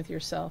conversation with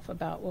yourself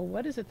about, well,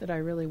 what is it that I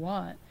really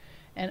want?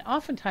 And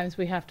oftentimes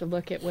we have to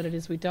look at what it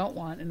is we don't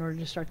want in order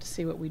to start to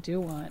see what we do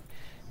want.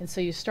 And so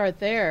you start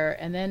there,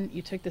 and then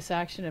you took this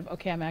action of,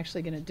 okay, I'm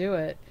actually going to do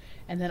it.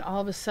 And then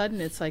all of a sudden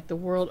it's like the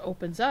world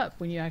opens up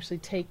when you actually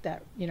take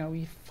that,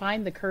 you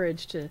find the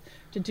courage to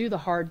do the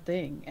hard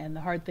thing. And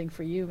the hard thing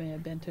for you may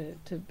have been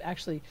to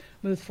actually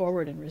move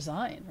forward and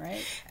resign,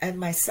 right? And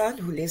my son,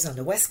 who lives on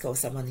the West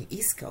Coast, I'm on the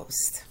East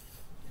Coast.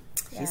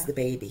 He's the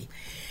baby.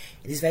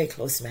 It is very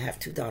close to me. I have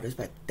 2 daughters,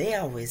 but they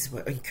always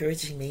were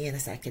encouraging me, and I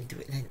said, I can do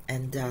it.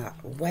 And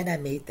when I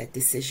made that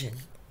decision,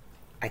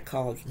 he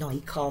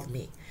called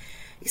me.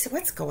 He said,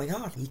 what's going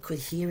on? He could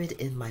hear it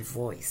in my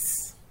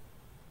voice.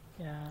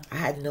 Yeah. I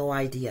had no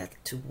idea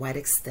to what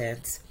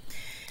extent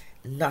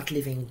not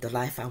living the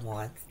life I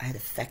want had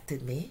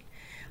affected me.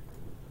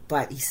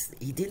 But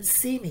he didn't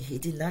see me. He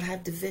did not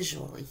have the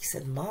visual. He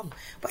said, Mom,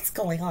 what's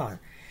going on?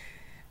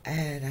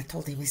 And I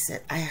told him, he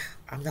said,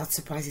 I'm not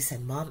surprised. He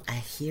said, Mom, I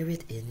hear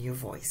it in your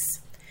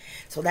voice.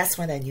 So that's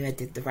when I knew I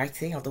did the right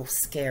thing, although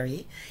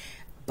scary.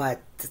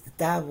 But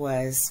that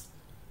was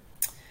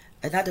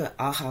another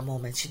aha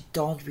moment. You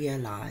don't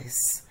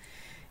realize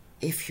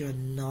if you're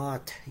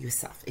not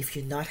yourself, if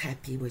you're not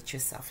happy with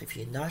yourself, if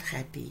you're not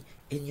happy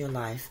in your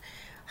life,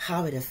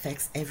 how it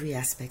affects every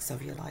aspect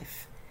of your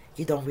life.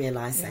 You don't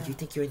realize that. You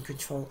think you're in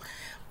control,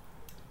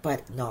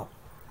 but no.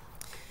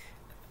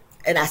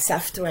 And that's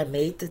after I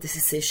made the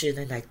decision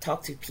and I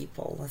talked to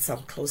people and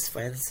some close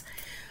friends,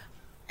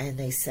 and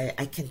they say,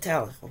 I can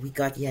tell we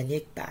got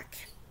Yanick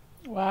back.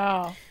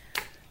 Wow.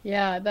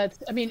 Yeah,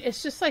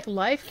 it's just like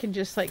life can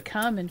just like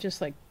come and just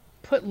like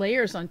put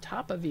layers on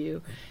top of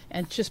you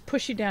and just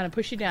push you down and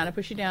push you down and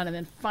push you down. And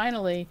then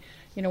finally,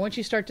 once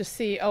you start to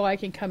see, oh, I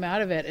can come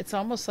out of it, it's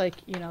almost like,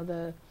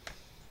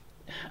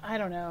 I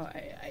don't know.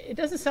 It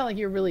doesn't sound like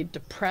you're really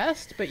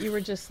depressed, but you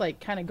were just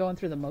like kind of going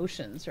through the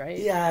motions, right?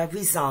 Yeah,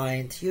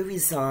 resigned. You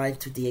resigned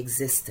to the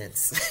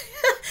existence.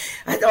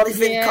 I don't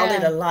even call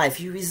it a life.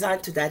 You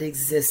resign to that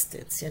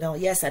existence.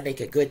 Yes, I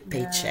make a good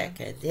paycheck,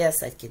 and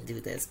yes, I can do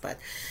this, but,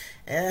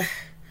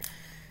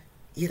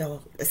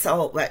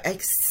 so I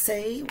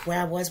say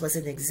where I was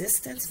in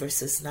existence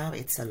versus now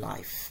it's a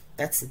life.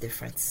 That's the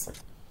difference.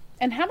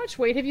 And how much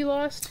weight have you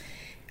lost?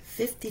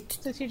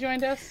 52. Since you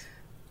joined us?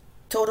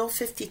 Total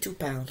 52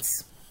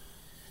 pounds.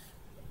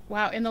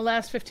 Wow, in the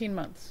last 15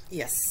 months?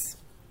 Yes.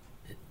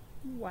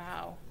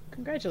 Wow.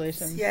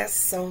 Congratulations. Yes,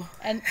 so...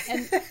 And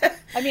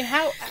I mean,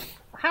 how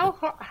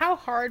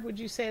hard would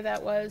you say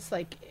that was,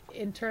 like,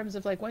 in terms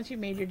of, like, once you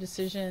made your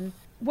decision,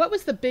 what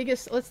was the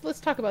biggest, let's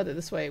talk about it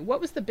this way,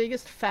 what was the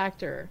biggest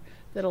factor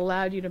that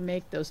allowed you to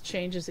make those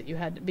changes that you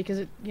had,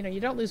 because, you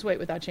don't lose weight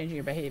without changing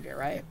your behavior,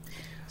 right?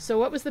 So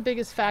what was the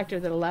biggest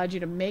factor that allowed you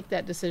to make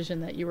that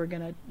decision that you were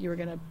gonna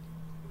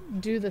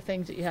do the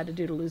things that you had to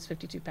do to lose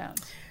 52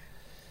 pounds?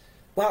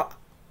 Well,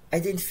 I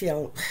didn't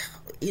feel,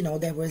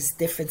 there was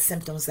different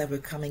symptoms that were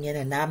coming in,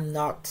 and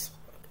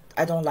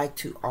I don't like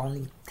to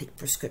only take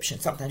prescription.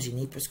 Sometimes you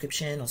need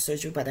prescription or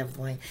surgery, but I'm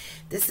going,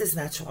 this is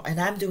natural, and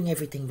I'm doing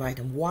everything right,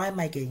 and why am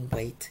I gaining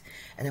weight?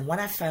 And then when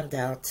I found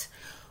out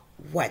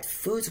what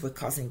foods were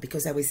causing,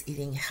 because I was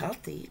eating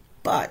healthy,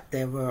 but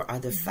there were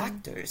other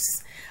factors.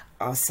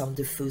 Some of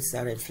the foods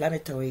that are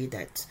inflammatory,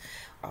 that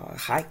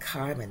high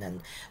carb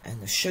and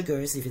the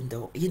sugars, even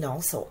though,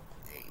 so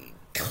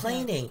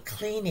cleaning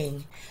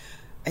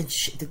and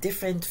the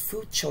different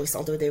food choice,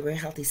 although they were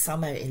healthy,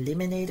 some are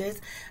eliminated,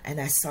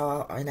 and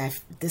I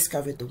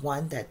discovered the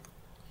one that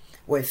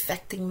were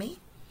affecting me.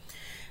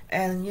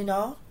 And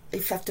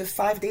if after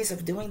 5 days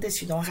of doing this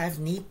you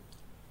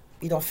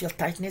don't feel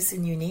tightness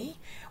in your knee,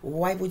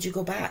 why would you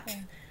go back?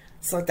 Okay.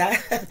 So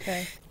that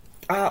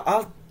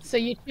So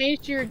you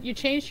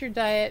changed your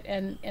diet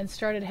and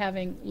started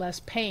having less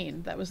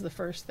pain. That was the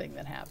first thing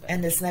that happened.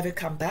 And it's never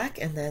come back.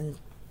 And then,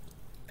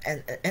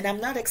 and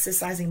I'm not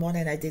exercising more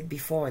than I did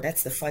before.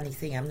 That's the funny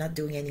thing. I'm not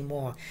doing any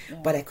more. Yeah.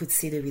 But I could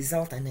see the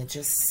result, and it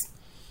just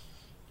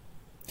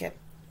kept.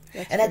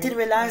 And I didn't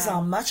realize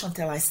how much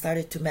until I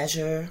started to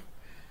measure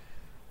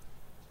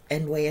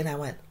and weigh, and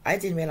I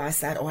didn't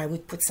realize that. Or I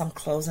would put some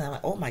clothes, and I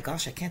went, oh my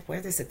gosh, I can't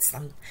wear this.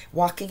 I'm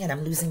walking and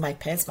I'm losing my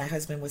pants. My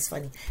husband was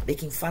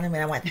making fun of me.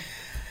 And I went,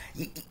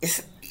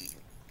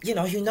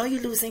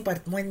 you're losing,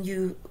 but when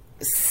you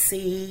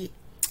see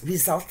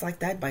results like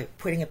that by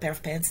putting a pair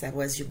of pants that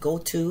was your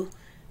go-to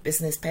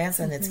business pants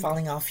and it's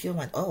falling off you, I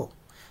went, oh,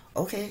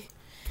 okay,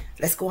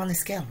 let's go on the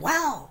scale.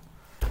 Wow.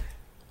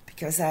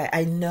 Because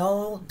I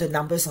know the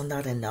numbers are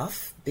not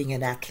enough being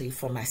an athlete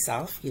for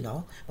myself,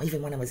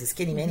 even when I was a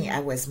skinny mini, I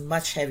was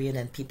much heavier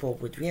than people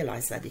would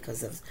realize that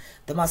because of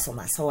the muscle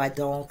mass. So I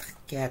don't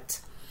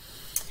get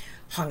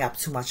hung up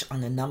too much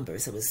on the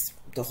numbers. It was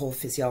the whole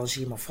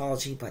physiology,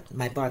 morphology, but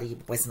my body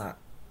was not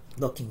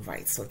looking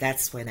right. So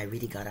that's when I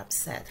really got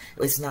upset. It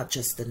was not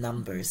just the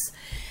numbers.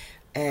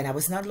 And I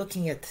was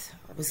looking at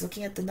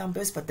the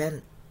numbers, but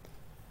then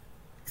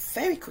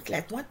very quickly,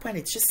 at one point,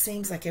 it just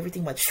seems like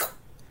everything went,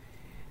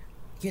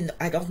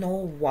 I don't know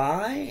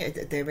why.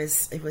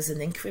 It was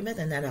an increment,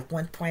 and then at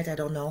one point, I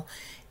don't know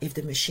if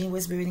the machine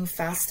was reading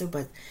faster,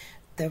 but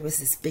there was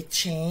this big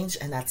change,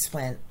 and that's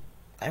when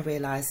I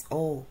realized,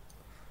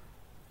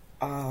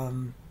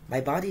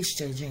 my body's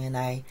changing, and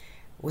I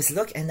was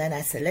and then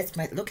I said,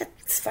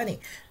 it's funny,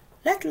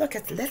 let's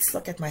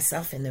look at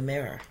myself in the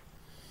mirror.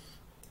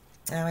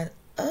 And I went,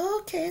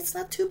 okay, it's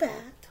not too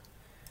bad.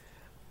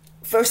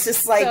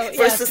 Versus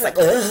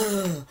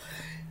ugh.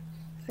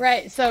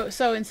 Right.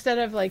 So instead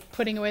of like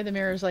putting away the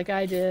mirrors like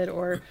I did,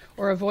 or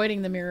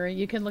avoiding the mirror,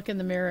 you can look in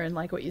the mirror and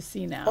like what you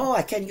see now. Oh,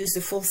 I can use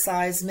the full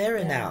size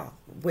mirror now,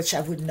 which I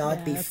would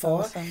not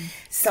before. Awesome.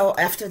 So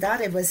after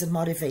that, it was a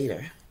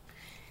motivator.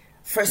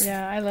 First,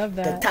 I love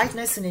that. The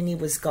tightness in the knee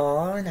was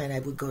gone, and I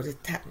would go to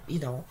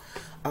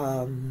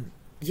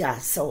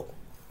So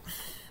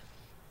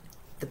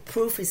the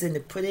proof is in the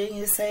pudding,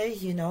 you say.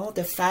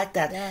 The fact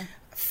that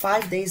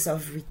 5 days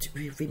of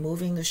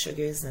removing the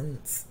sugars and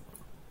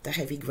the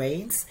heavy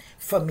grains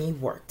for me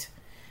worked.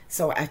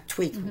 So I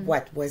tweaked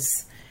what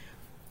was.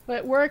 But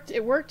it worked.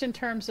 It worked in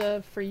terms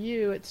of, for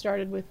you, it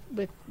started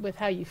with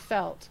how you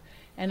felt.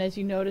 And as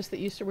you noticed that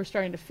you were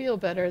starting to feel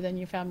better, then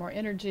you found more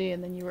energy,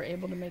 and then you were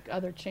able to make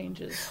other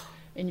changes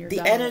in your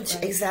diet, energy,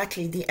 right?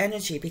 Exactly, the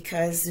energy,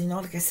 because,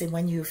 like I said,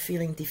 when you're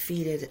feeling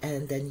defeated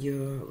and then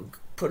you're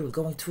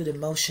going through the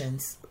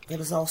motions, it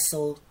was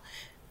also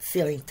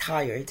feeling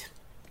tired.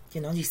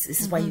 This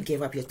is why you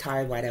give up, you're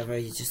tired, whatever,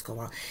 you just go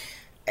on.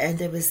 And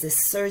there was this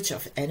surge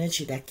of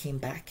energy that came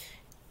back.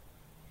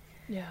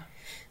 Yeah.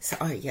 So,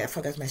 I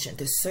forgot to mention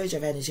the surge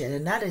of energy. And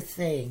another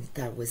thing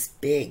that was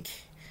big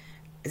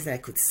is that I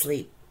could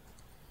sleep.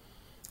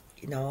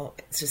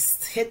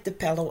 Just hit the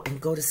pillow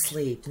and go to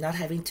sleep, not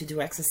having to do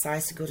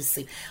exercise to go to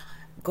sleep.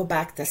 Go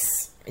back,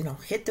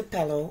 hit the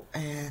pillow,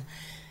 and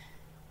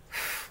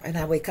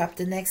I wake up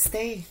the next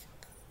day.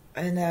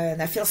 And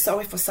I feel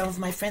sorry for some of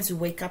my friends who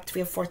wake up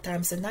 3 or 4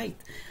 times a night.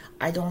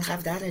 I don't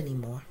have that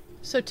anymore.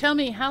 So tell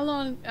me, how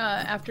long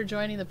after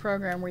joining the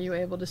program were you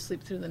able to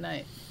sleep through the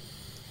night?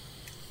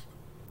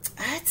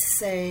 I'd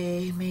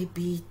say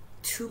maybe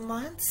 2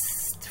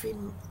 months,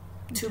 2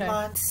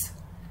 months.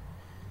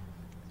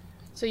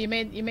 So you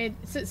made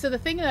so the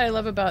thing that I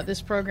love about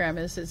this program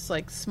is it's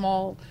like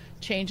small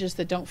changes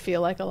that don't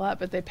feel like a lot,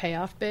 but they pay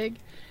off big,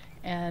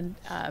 and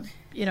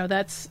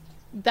that's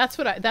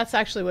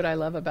actually what I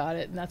love about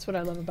it, and that's what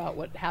I love about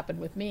what happened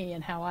with me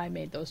and how I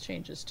made those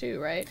changes too,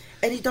 right?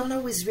 And you don't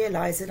always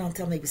realize it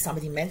until maybe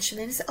somebody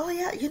mentioned it and say, "Oh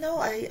yeah,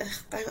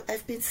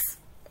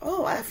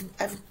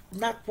 I've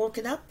not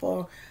woken up,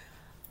 or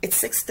it's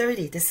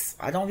 6:30. This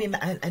I don't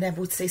remember." And I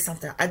would say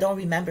something. I don't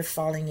remember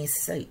falling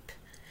asleep.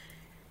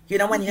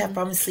 When you have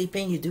problems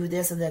sleeping, you do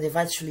this, and then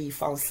eventually you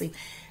fall asleep.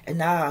 And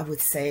now I'd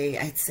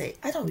say,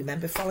 I don't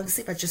remember falling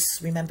asleep. I just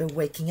remember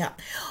waking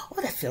up. Oh,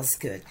 that feels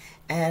good.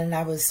 And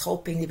I was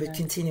hoping it would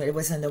continue. It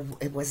was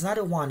not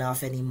a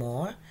one-off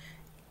anymore.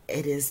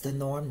 It is the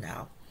norm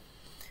now.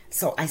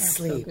 So I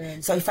sleep.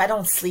 So if I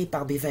don't sleep,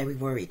 I'll be very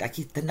worried. Like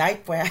the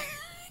night where I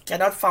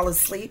cannot fall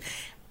asleep,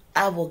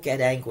 I will get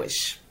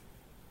anguish.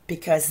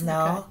 Because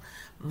now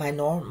my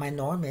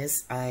norm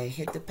is I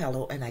hit the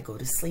pillow and I go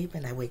to sleep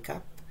and I wake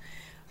up.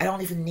 I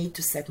don't even need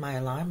to set my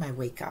alarm. I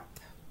wake up.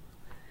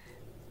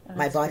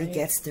 My body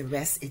gets the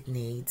rest it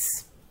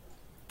needs.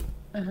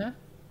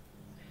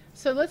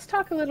 So let's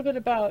talk a little bit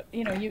about,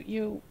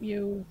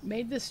 you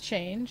made this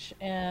change,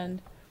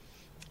 and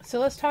so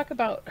let's talk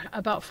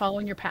about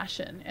following your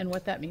passion and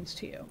what that means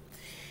to you.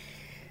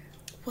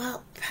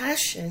 Well,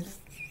 passion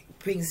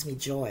brings me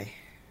joy.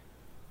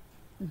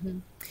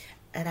 And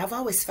I've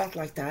always felt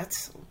like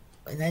that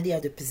in any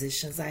other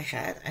positions I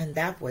had, and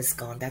that was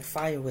gone. That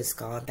fire was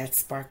gone. That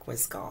spark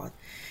was gone.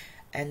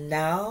 And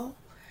now,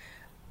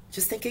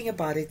 just thinking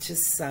about it,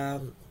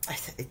 I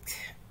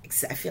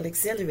feel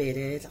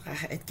exhilarated.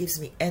 It gives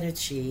me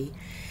energy.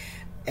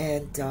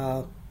 And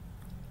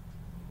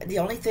the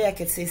only thing I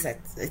can say is that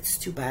it's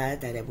too bad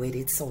that I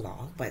waited so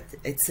long, but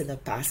it's in the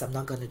past. I'm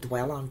not going to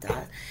dwell on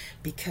that,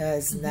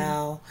 because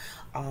now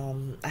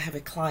I have a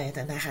client,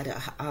 and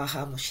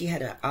she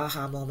had an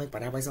aha moment,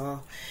 but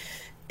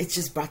it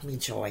just brought me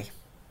joy.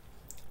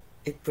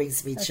 It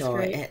brings me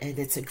joy, and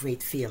it's a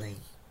great feeling.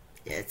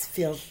 It's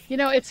kind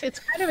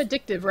of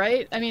addictive,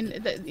 right? I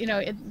mean,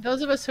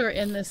 those of us who are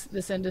in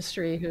this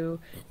industry who,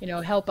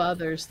 help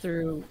others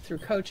through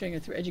coaching or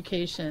through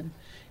education,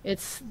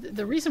 it's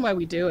the reason why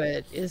we do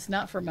it is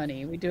not for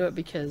money. We do it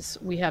because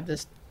we have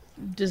this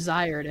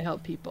desire to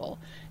help people.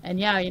 And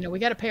we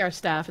got to pay our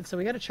staff, and so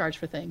we got to charge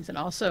for things. And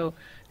also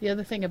the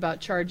other thing about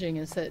charging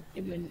is that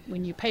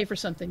when you pay for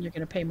something, you're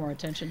going to pay more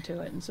attention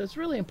to it. And so it's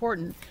really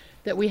important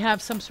that we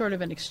have some sort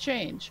of an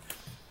exchange.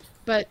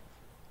 But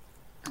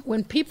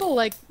when people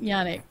like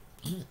Yanick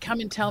come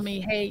and tell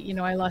me, hey,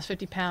 I lost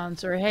 50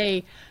 pounds, or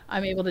hey,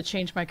 I'm able to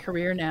change my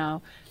career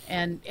now,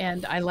 and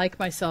I like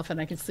myself and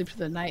I can sleep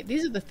through the night.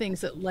 These are the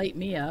things that light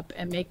me up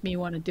and make me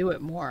want to do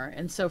it more.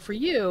 And so for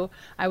you,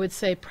 I would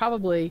say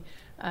probably,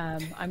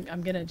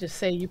 I'm going to just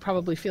say you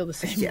probably feel the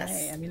same Yes.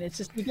 way. I mean, it's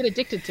just, you get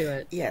addicted to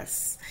it.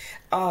 Yes.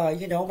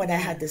 When I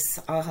had this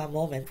aha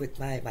moment with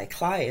my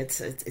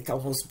clients, it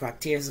almost brought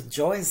tears of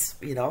joy,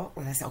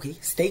 when I said, okay,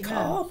 stay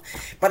calm.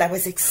 But I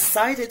was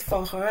excited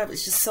for her. I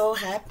was just so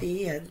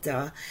happy. And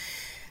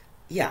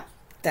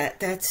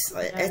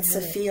it's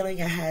a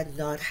feeling I had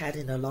not had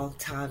in a long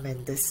time.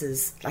 And this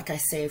is, like I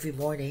say every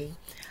morning,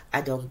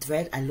 I don't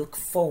dread, I look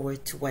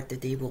forward to what the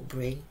day will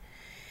bring.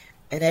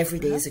 And every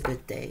day is a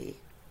good day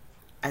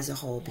as a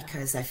whole,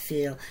 because I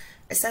feel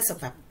a sense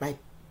of my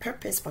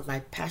purpose, but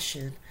my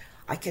passion.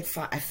 I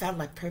found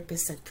my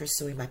purpose and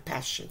pursuing my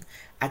passion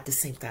at the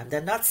same time.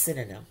 They're not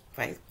synonym,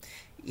 right?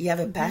 You have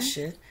a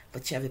passion,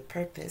 but you have a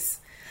purpose.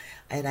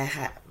 And I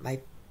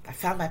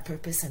found my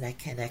purpose, and I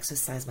can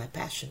exercise my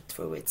passion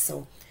through it.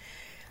 So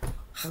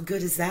how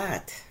good is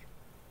that?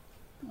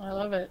 I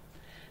love it.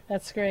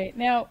 That's great.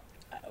 Now,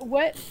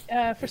 what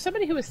for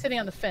somebody who is sitting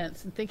on the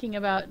fence and thinking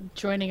about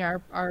joining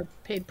our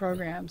paid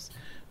programs,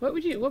 what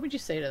would you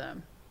say to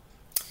them?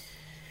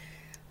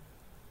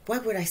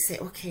 What would I say?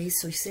 Okay,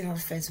 so you sit on the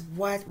fence.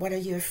 What are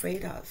you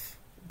afraid of?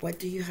 What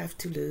do you have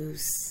to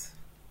lose?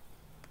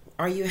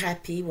 Are you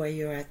happy where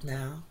you're at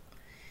now?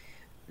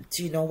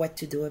 Do you know what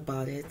to do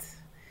about it?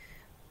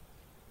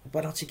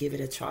 Why don't you give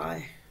it a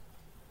try?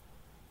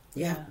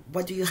 Yeah.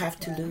 What do you have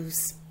to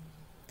lose?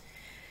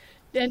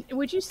 And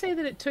would you say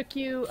that it took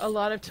you a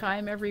lot of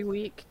time every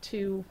week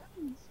to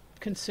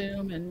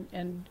consume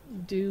and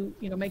do,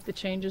 make the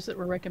changes that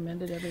were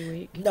recommended every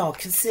week? No,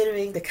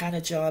 considering the kind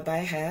of job I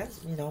had,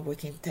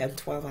 working 10,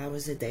 12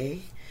 hours a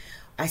day,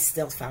 I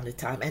still found the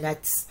time. And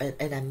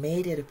I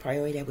made it a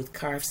priority. I would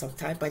carve some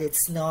time, but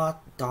it's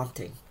not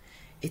daunting.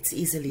 It's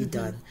easily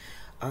done.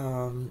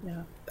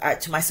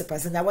 To my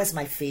surprise, and that was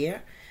my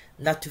fear,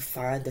 not to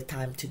find the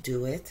time to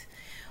do it.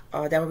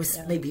 There was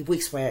maybe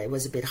weeks where it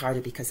was a bit harder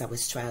because I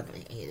was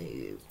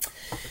traveling,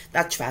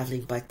 not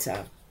traveling, but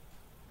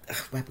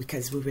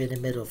because we were in the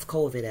middle of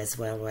COVID as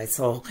well, right?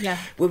 So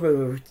we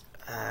were,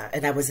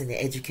 and I was in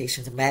the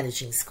education,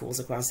 managing schools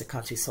across the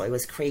country, so it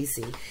was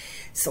crazy.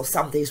 So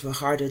some days were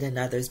harder than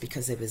others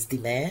because it was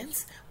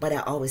demands, but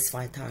I always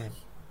find time.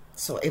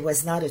 So it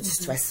was not a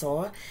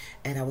stressor,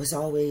 and I was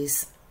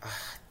always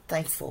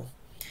thankful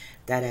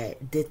that I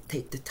did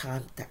take the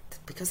time,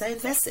 because I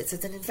invested.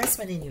 It's an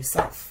investment in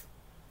yourself.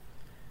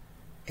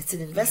 It's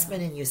an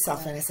investment in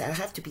yourself. And I said, I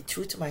have to be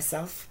true to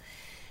myself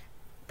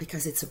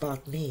because it's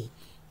about me.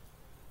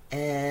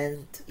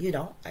 And,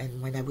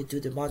 and when I would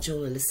do the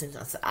module or listen,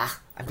 I said,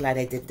 I'm glad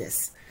I did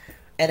this.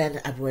 And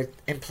then I would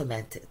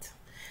implement it.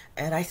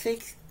 And I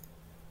think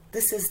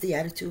this is the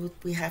attitude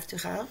we have to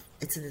have.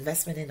 It's an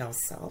investment in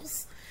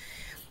ourselves.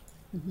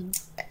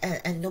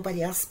 And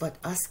nobody else but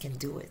us can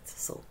do it.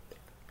 So,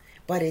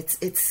 but it's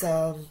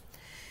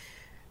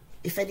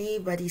if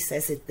anybody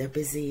says they're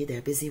busy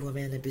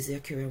women, they're busy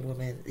career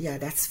women,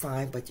 that's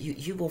fine, but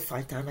you will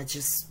find time. I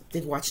just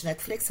didn't watch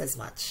Netflix as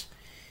much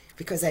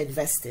because I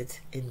invested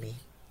in me.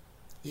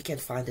 You can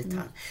find the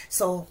time.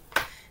 So,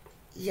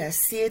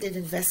 see it an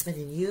investment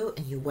in you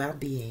and your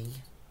well-being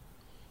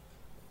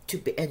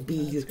and be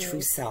your true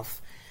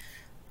self.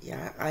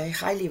 Yeah, I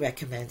highly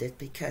recommend it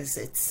because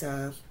it's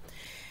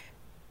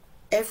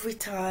every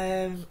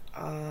time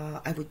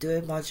I would do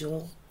a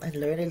module and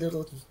learn a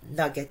little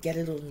nugget, get a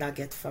little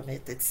nugget from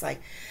it, it's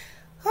like,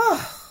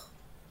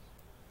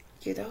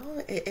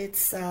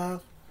 it's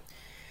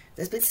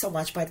there's been so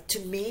much, but to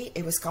me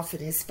it was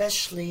comforting,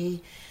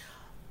 especially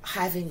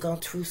having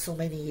gone through so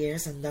many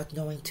years and not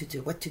knowing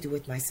what to do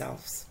with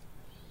myself,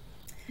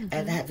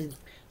 and having.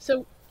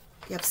 So,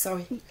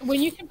 sorry.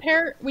 When you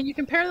compare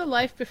the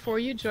life before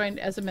you joined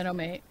as a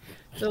Meno-Mate,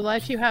 to the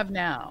life you have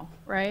now,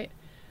 right?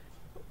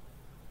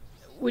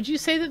 Would you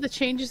say that the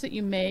changes that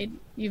you've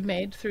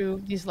made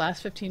through these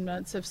last 15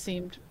 months have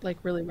seemed like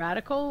really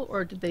radical,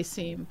 or did they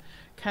seem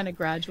kind of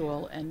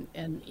gradual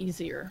and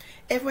easier?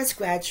 It was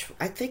gradual.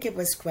 I think it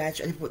was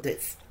gradual.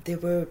 They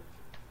were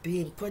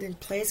being put in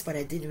place, but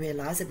I didn't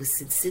realize it was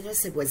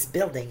continuous. It was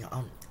building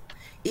on.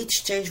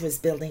 Each change was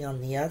building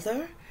on the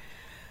other.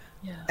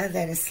 Yeah. And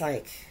then it's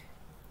like,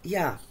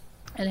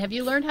 And have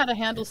you learned how to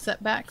handle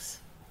setbacks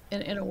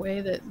in a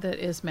way that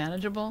is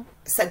manageable?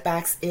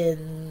 Setbacks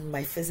in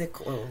my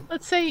physical.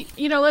 Let's say,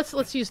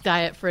 let's use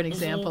diet for an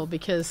example,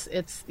 because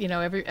it's,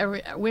 every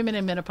women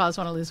in menopause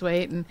want to lose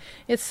weight, and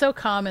it's so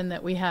common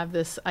that we have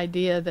this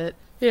idea that,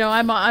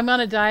 I'm on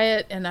a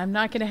diet and I'm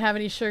not going to have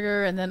any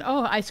sugar, and then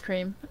ice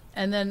cream,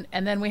 and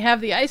then we have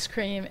the ice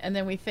cream, and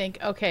then we think,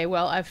 okay,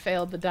 well, I've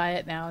failed the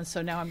diet now, and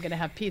so now I'm going to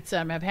have pizza,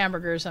 I'm going to have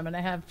hamburgers, I'm going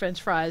to have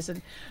French fries,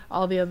 and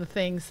all the other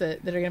things that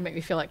are going to make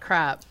me feel like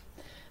crap.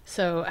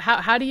 So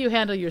how do you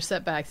handle your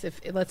setbacks if,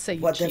 let's say,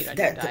 you cheat on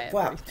your diet,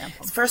 for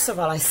example? First of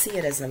all, I see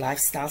it as a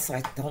lifestyle, so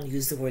I don't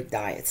use the word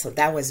diet. So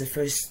that was the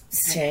first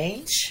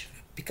change,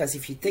 because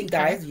if you think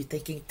diet, you're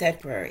thinking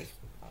temporary.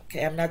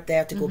 Okay, I'm not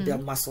there to go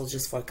build muscle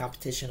just for a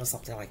competition or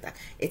something like that.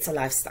 It's a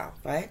lifestyle,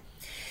 right?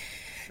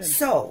 Good.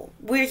 So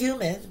we're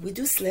human. We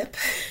do slip.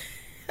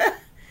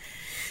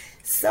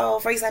 So,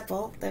 for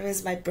example, there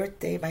was my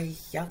birthday. My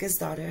youngest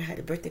daughter had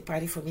a birthday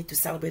party for me to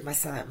celebrate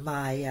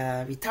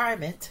my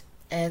retirement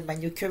and my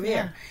new career.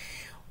 Yeah.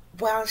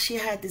 Well, she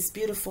had this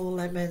beautiful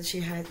lemon.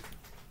 She had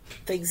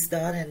things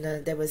done,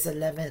 and there was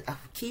a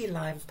key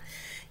lime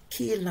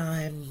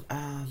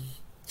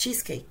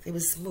cheesecake. It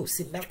was mousse.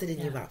 It melted in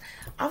your mouth.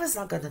 I was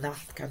not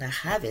gonna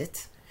have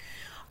it.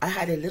 I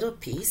had a little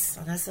piece,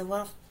 and I said,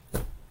 "Well,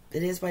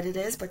 it is what it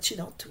is." But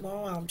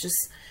tomorrow I'll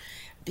just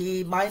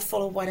be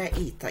mindful of what I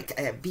eat.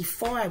 Like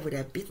before, I would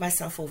have beat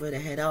myself over the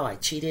head. Oh, I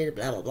cheated.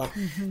 Blah blah blah.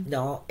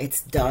 No,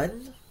 it's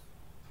done.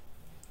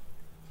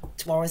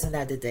 Tomorrow's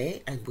another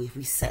day, and we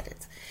reset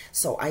it.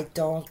 So I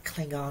don't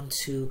cling on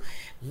to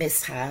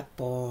mishap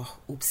or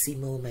oopsie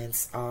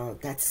moments. I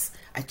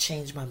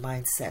change my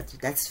mindset.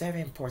 That's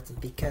very important,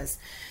 because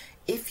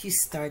if you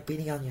start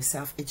beating on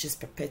yourself, it just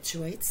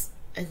perpetuates,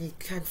 and you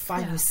can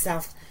find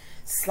yourself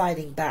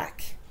sliding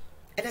back.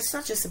 And it's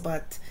not just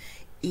about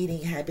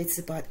eating habits,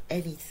 about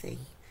anything.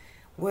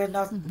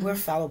 We're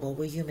fallible.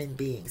 We're human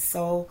beings.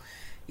 So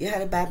you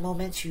had a bad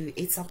moment, you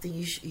ate something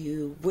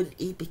you wouldn't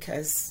eat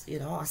because,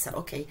 I said,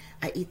 okay,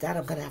 I eat that,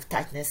 I'm going to have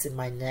tightness in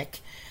my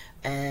neck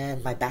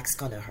and my back's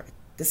going to hurt.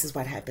 This is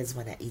what happens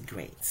when I eat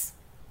grains.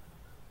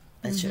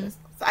 That's just,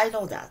 I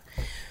know that.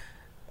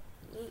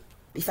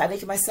 If I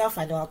make it myself,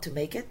 I know how to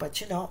make it,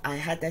 but I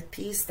had that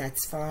piece,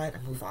 that's fine, I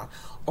move on.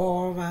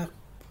 Or,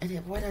 and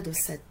then what are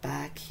those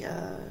setbacks?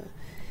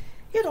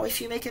 If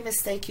you make a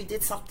mistake, you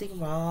did something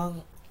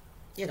wrong,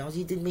 you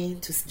didn't mean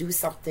to do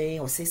something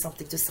or say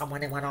something to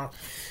someone and went off,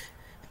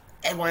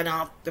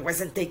 it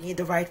wasn't taking it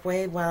the right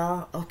way.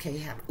 Well,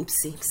 okay,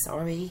 oopsie,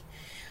 sorry.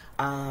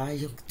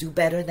 You'll do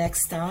better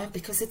next time,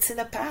 because it's in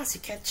the past.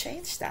 You can't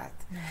change that.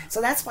 No.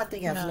 So that's one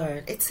thing I've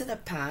learned. It's in the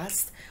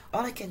past.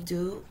 All I can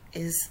do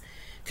is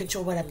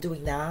control what I'm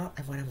doing now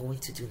and what I'm going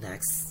to do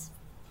next.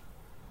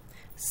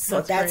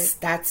 So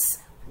that's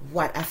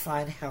what I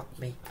find helped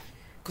me.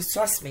 Because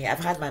trust me, I've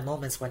had my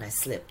moments when I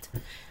slipped.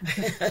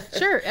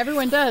 Sure,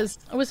 everyone does.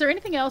 Was there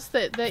anything else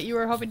that you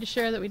were hoping to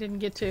share that we didn't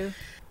get to?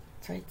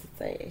 Trying to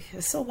think.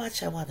 There's so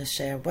much I want to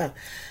share. Well,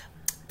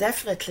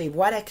 definitely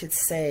what I could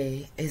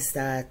say is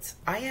that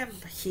I am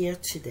here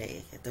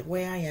today, the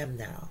way I am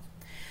now,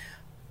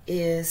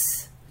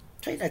 is,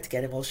 try not to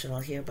get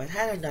emotional here, but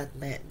had I not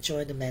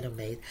joined the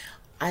Meno-Mate,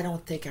 I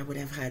don't think I would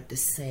have had the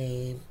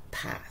same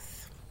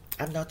path.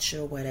 I'm not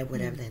sure what I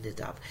would have ended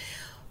up.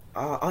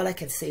 All I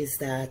can say is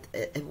that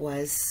it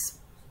was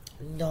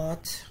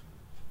not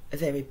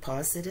very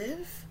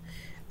positive,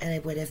 and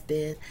it would have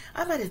been,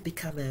 I might have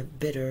become a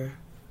bitter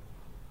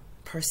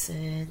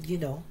person,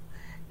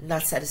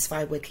 not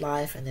satisfied with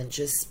life, and then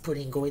just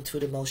going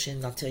through the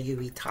motion until you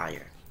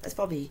retire. That's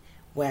probably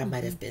where I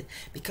might have been,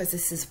 because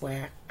this is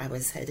where I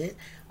was headed.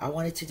 I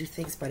wanted to do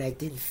things, but I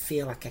didn't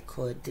feel like I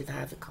could, didn't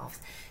have the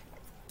confidence.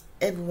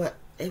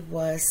 It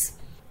was,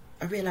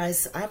 I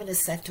realized I'm in the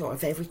center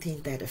of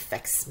everything that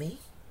affects me.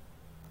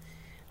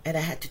 And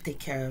I had to take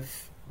care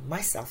of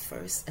myself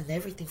first, and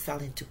everything fell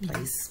into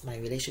place. My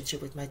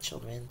relationship with my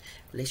children,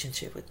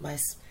 relationship with my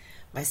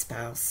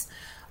spouse,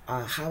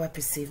 how I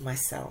perceive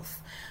myself,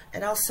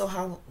 and also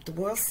how the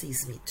world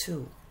sees me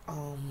too.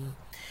 And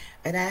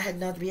I had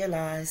not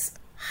realized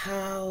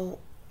how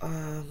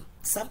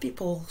some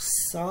people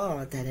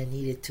saw that I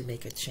needed to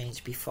make a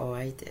change before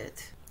I did.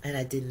 And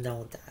I didn't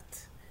know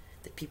that.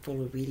 The people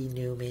who really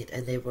knew me,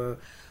 and they were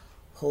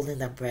holding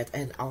their breath.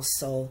 And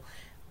also,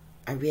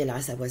 I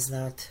realized I was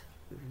not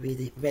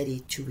really ready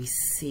to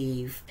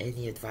receive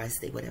any advice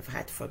they would have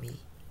had for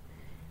me,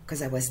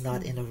 because I was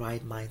not in the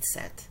right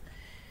mindset.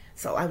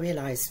 So I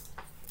realized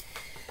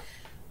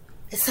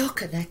it's all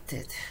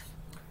connected.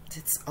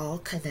 It's all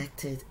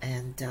connected,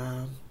 and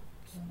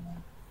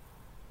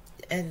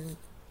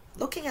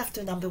looking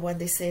after number one,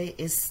 they say,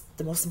 is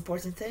the most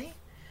important thing,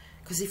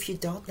 because if you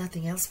don't,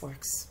 nothing else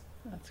works.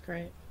 That's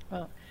great.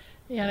 Well,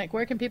 Yanick,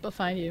 where can people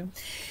find you?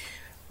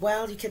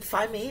 Well, you can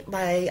find me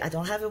I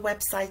don't have a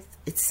website.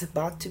 It's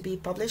about to be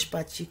published,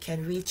 but you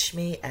can reach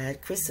me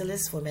at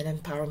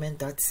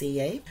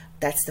chrysaliswomenempowerment.ca.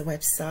 That's the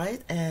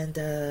website. And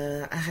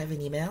I have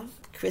an email,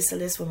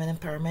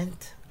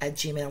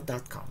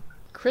 chrysaliswomenempowerment@gmail.com.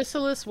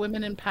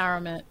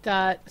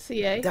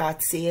 chrysaliswomenempowerment.ca?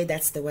 .ca,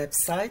 that's the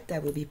website.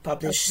 That will be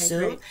published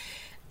soon. Great.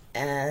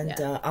 And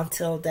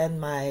until then,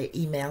 my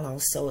email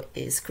also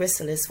is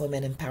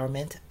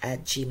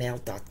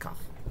chrysaliswomenempowerment@gmail.com.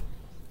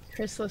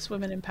 Chrysalis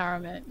Women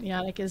Empowerment.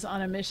 Yanick is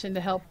on a mission to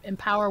help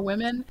empower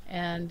women,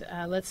 and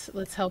let's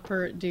help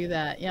her do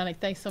that. Yanick,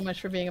 thanks so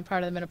much for being a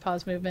part of the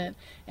menopause movement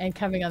and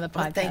coming on the podcast.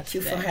 Well, thank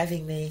you today for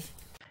having me.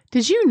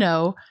 Did you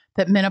know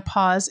that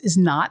menopause is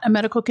not a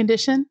medical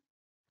condition?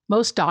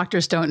 Most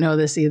doctors don't know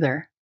this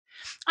either.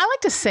 I like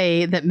to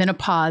say that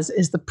menopause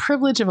is the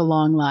privilege of a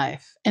long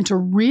life, and to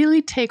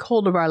really take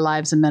hold of our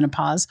lives in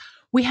menopause,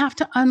 we have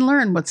to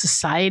unlearn what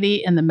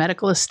society and the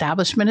medical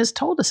establishment has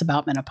told us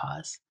about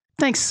menopause.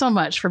 Thanks so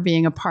much for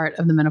being a part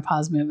of the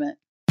menopause movement.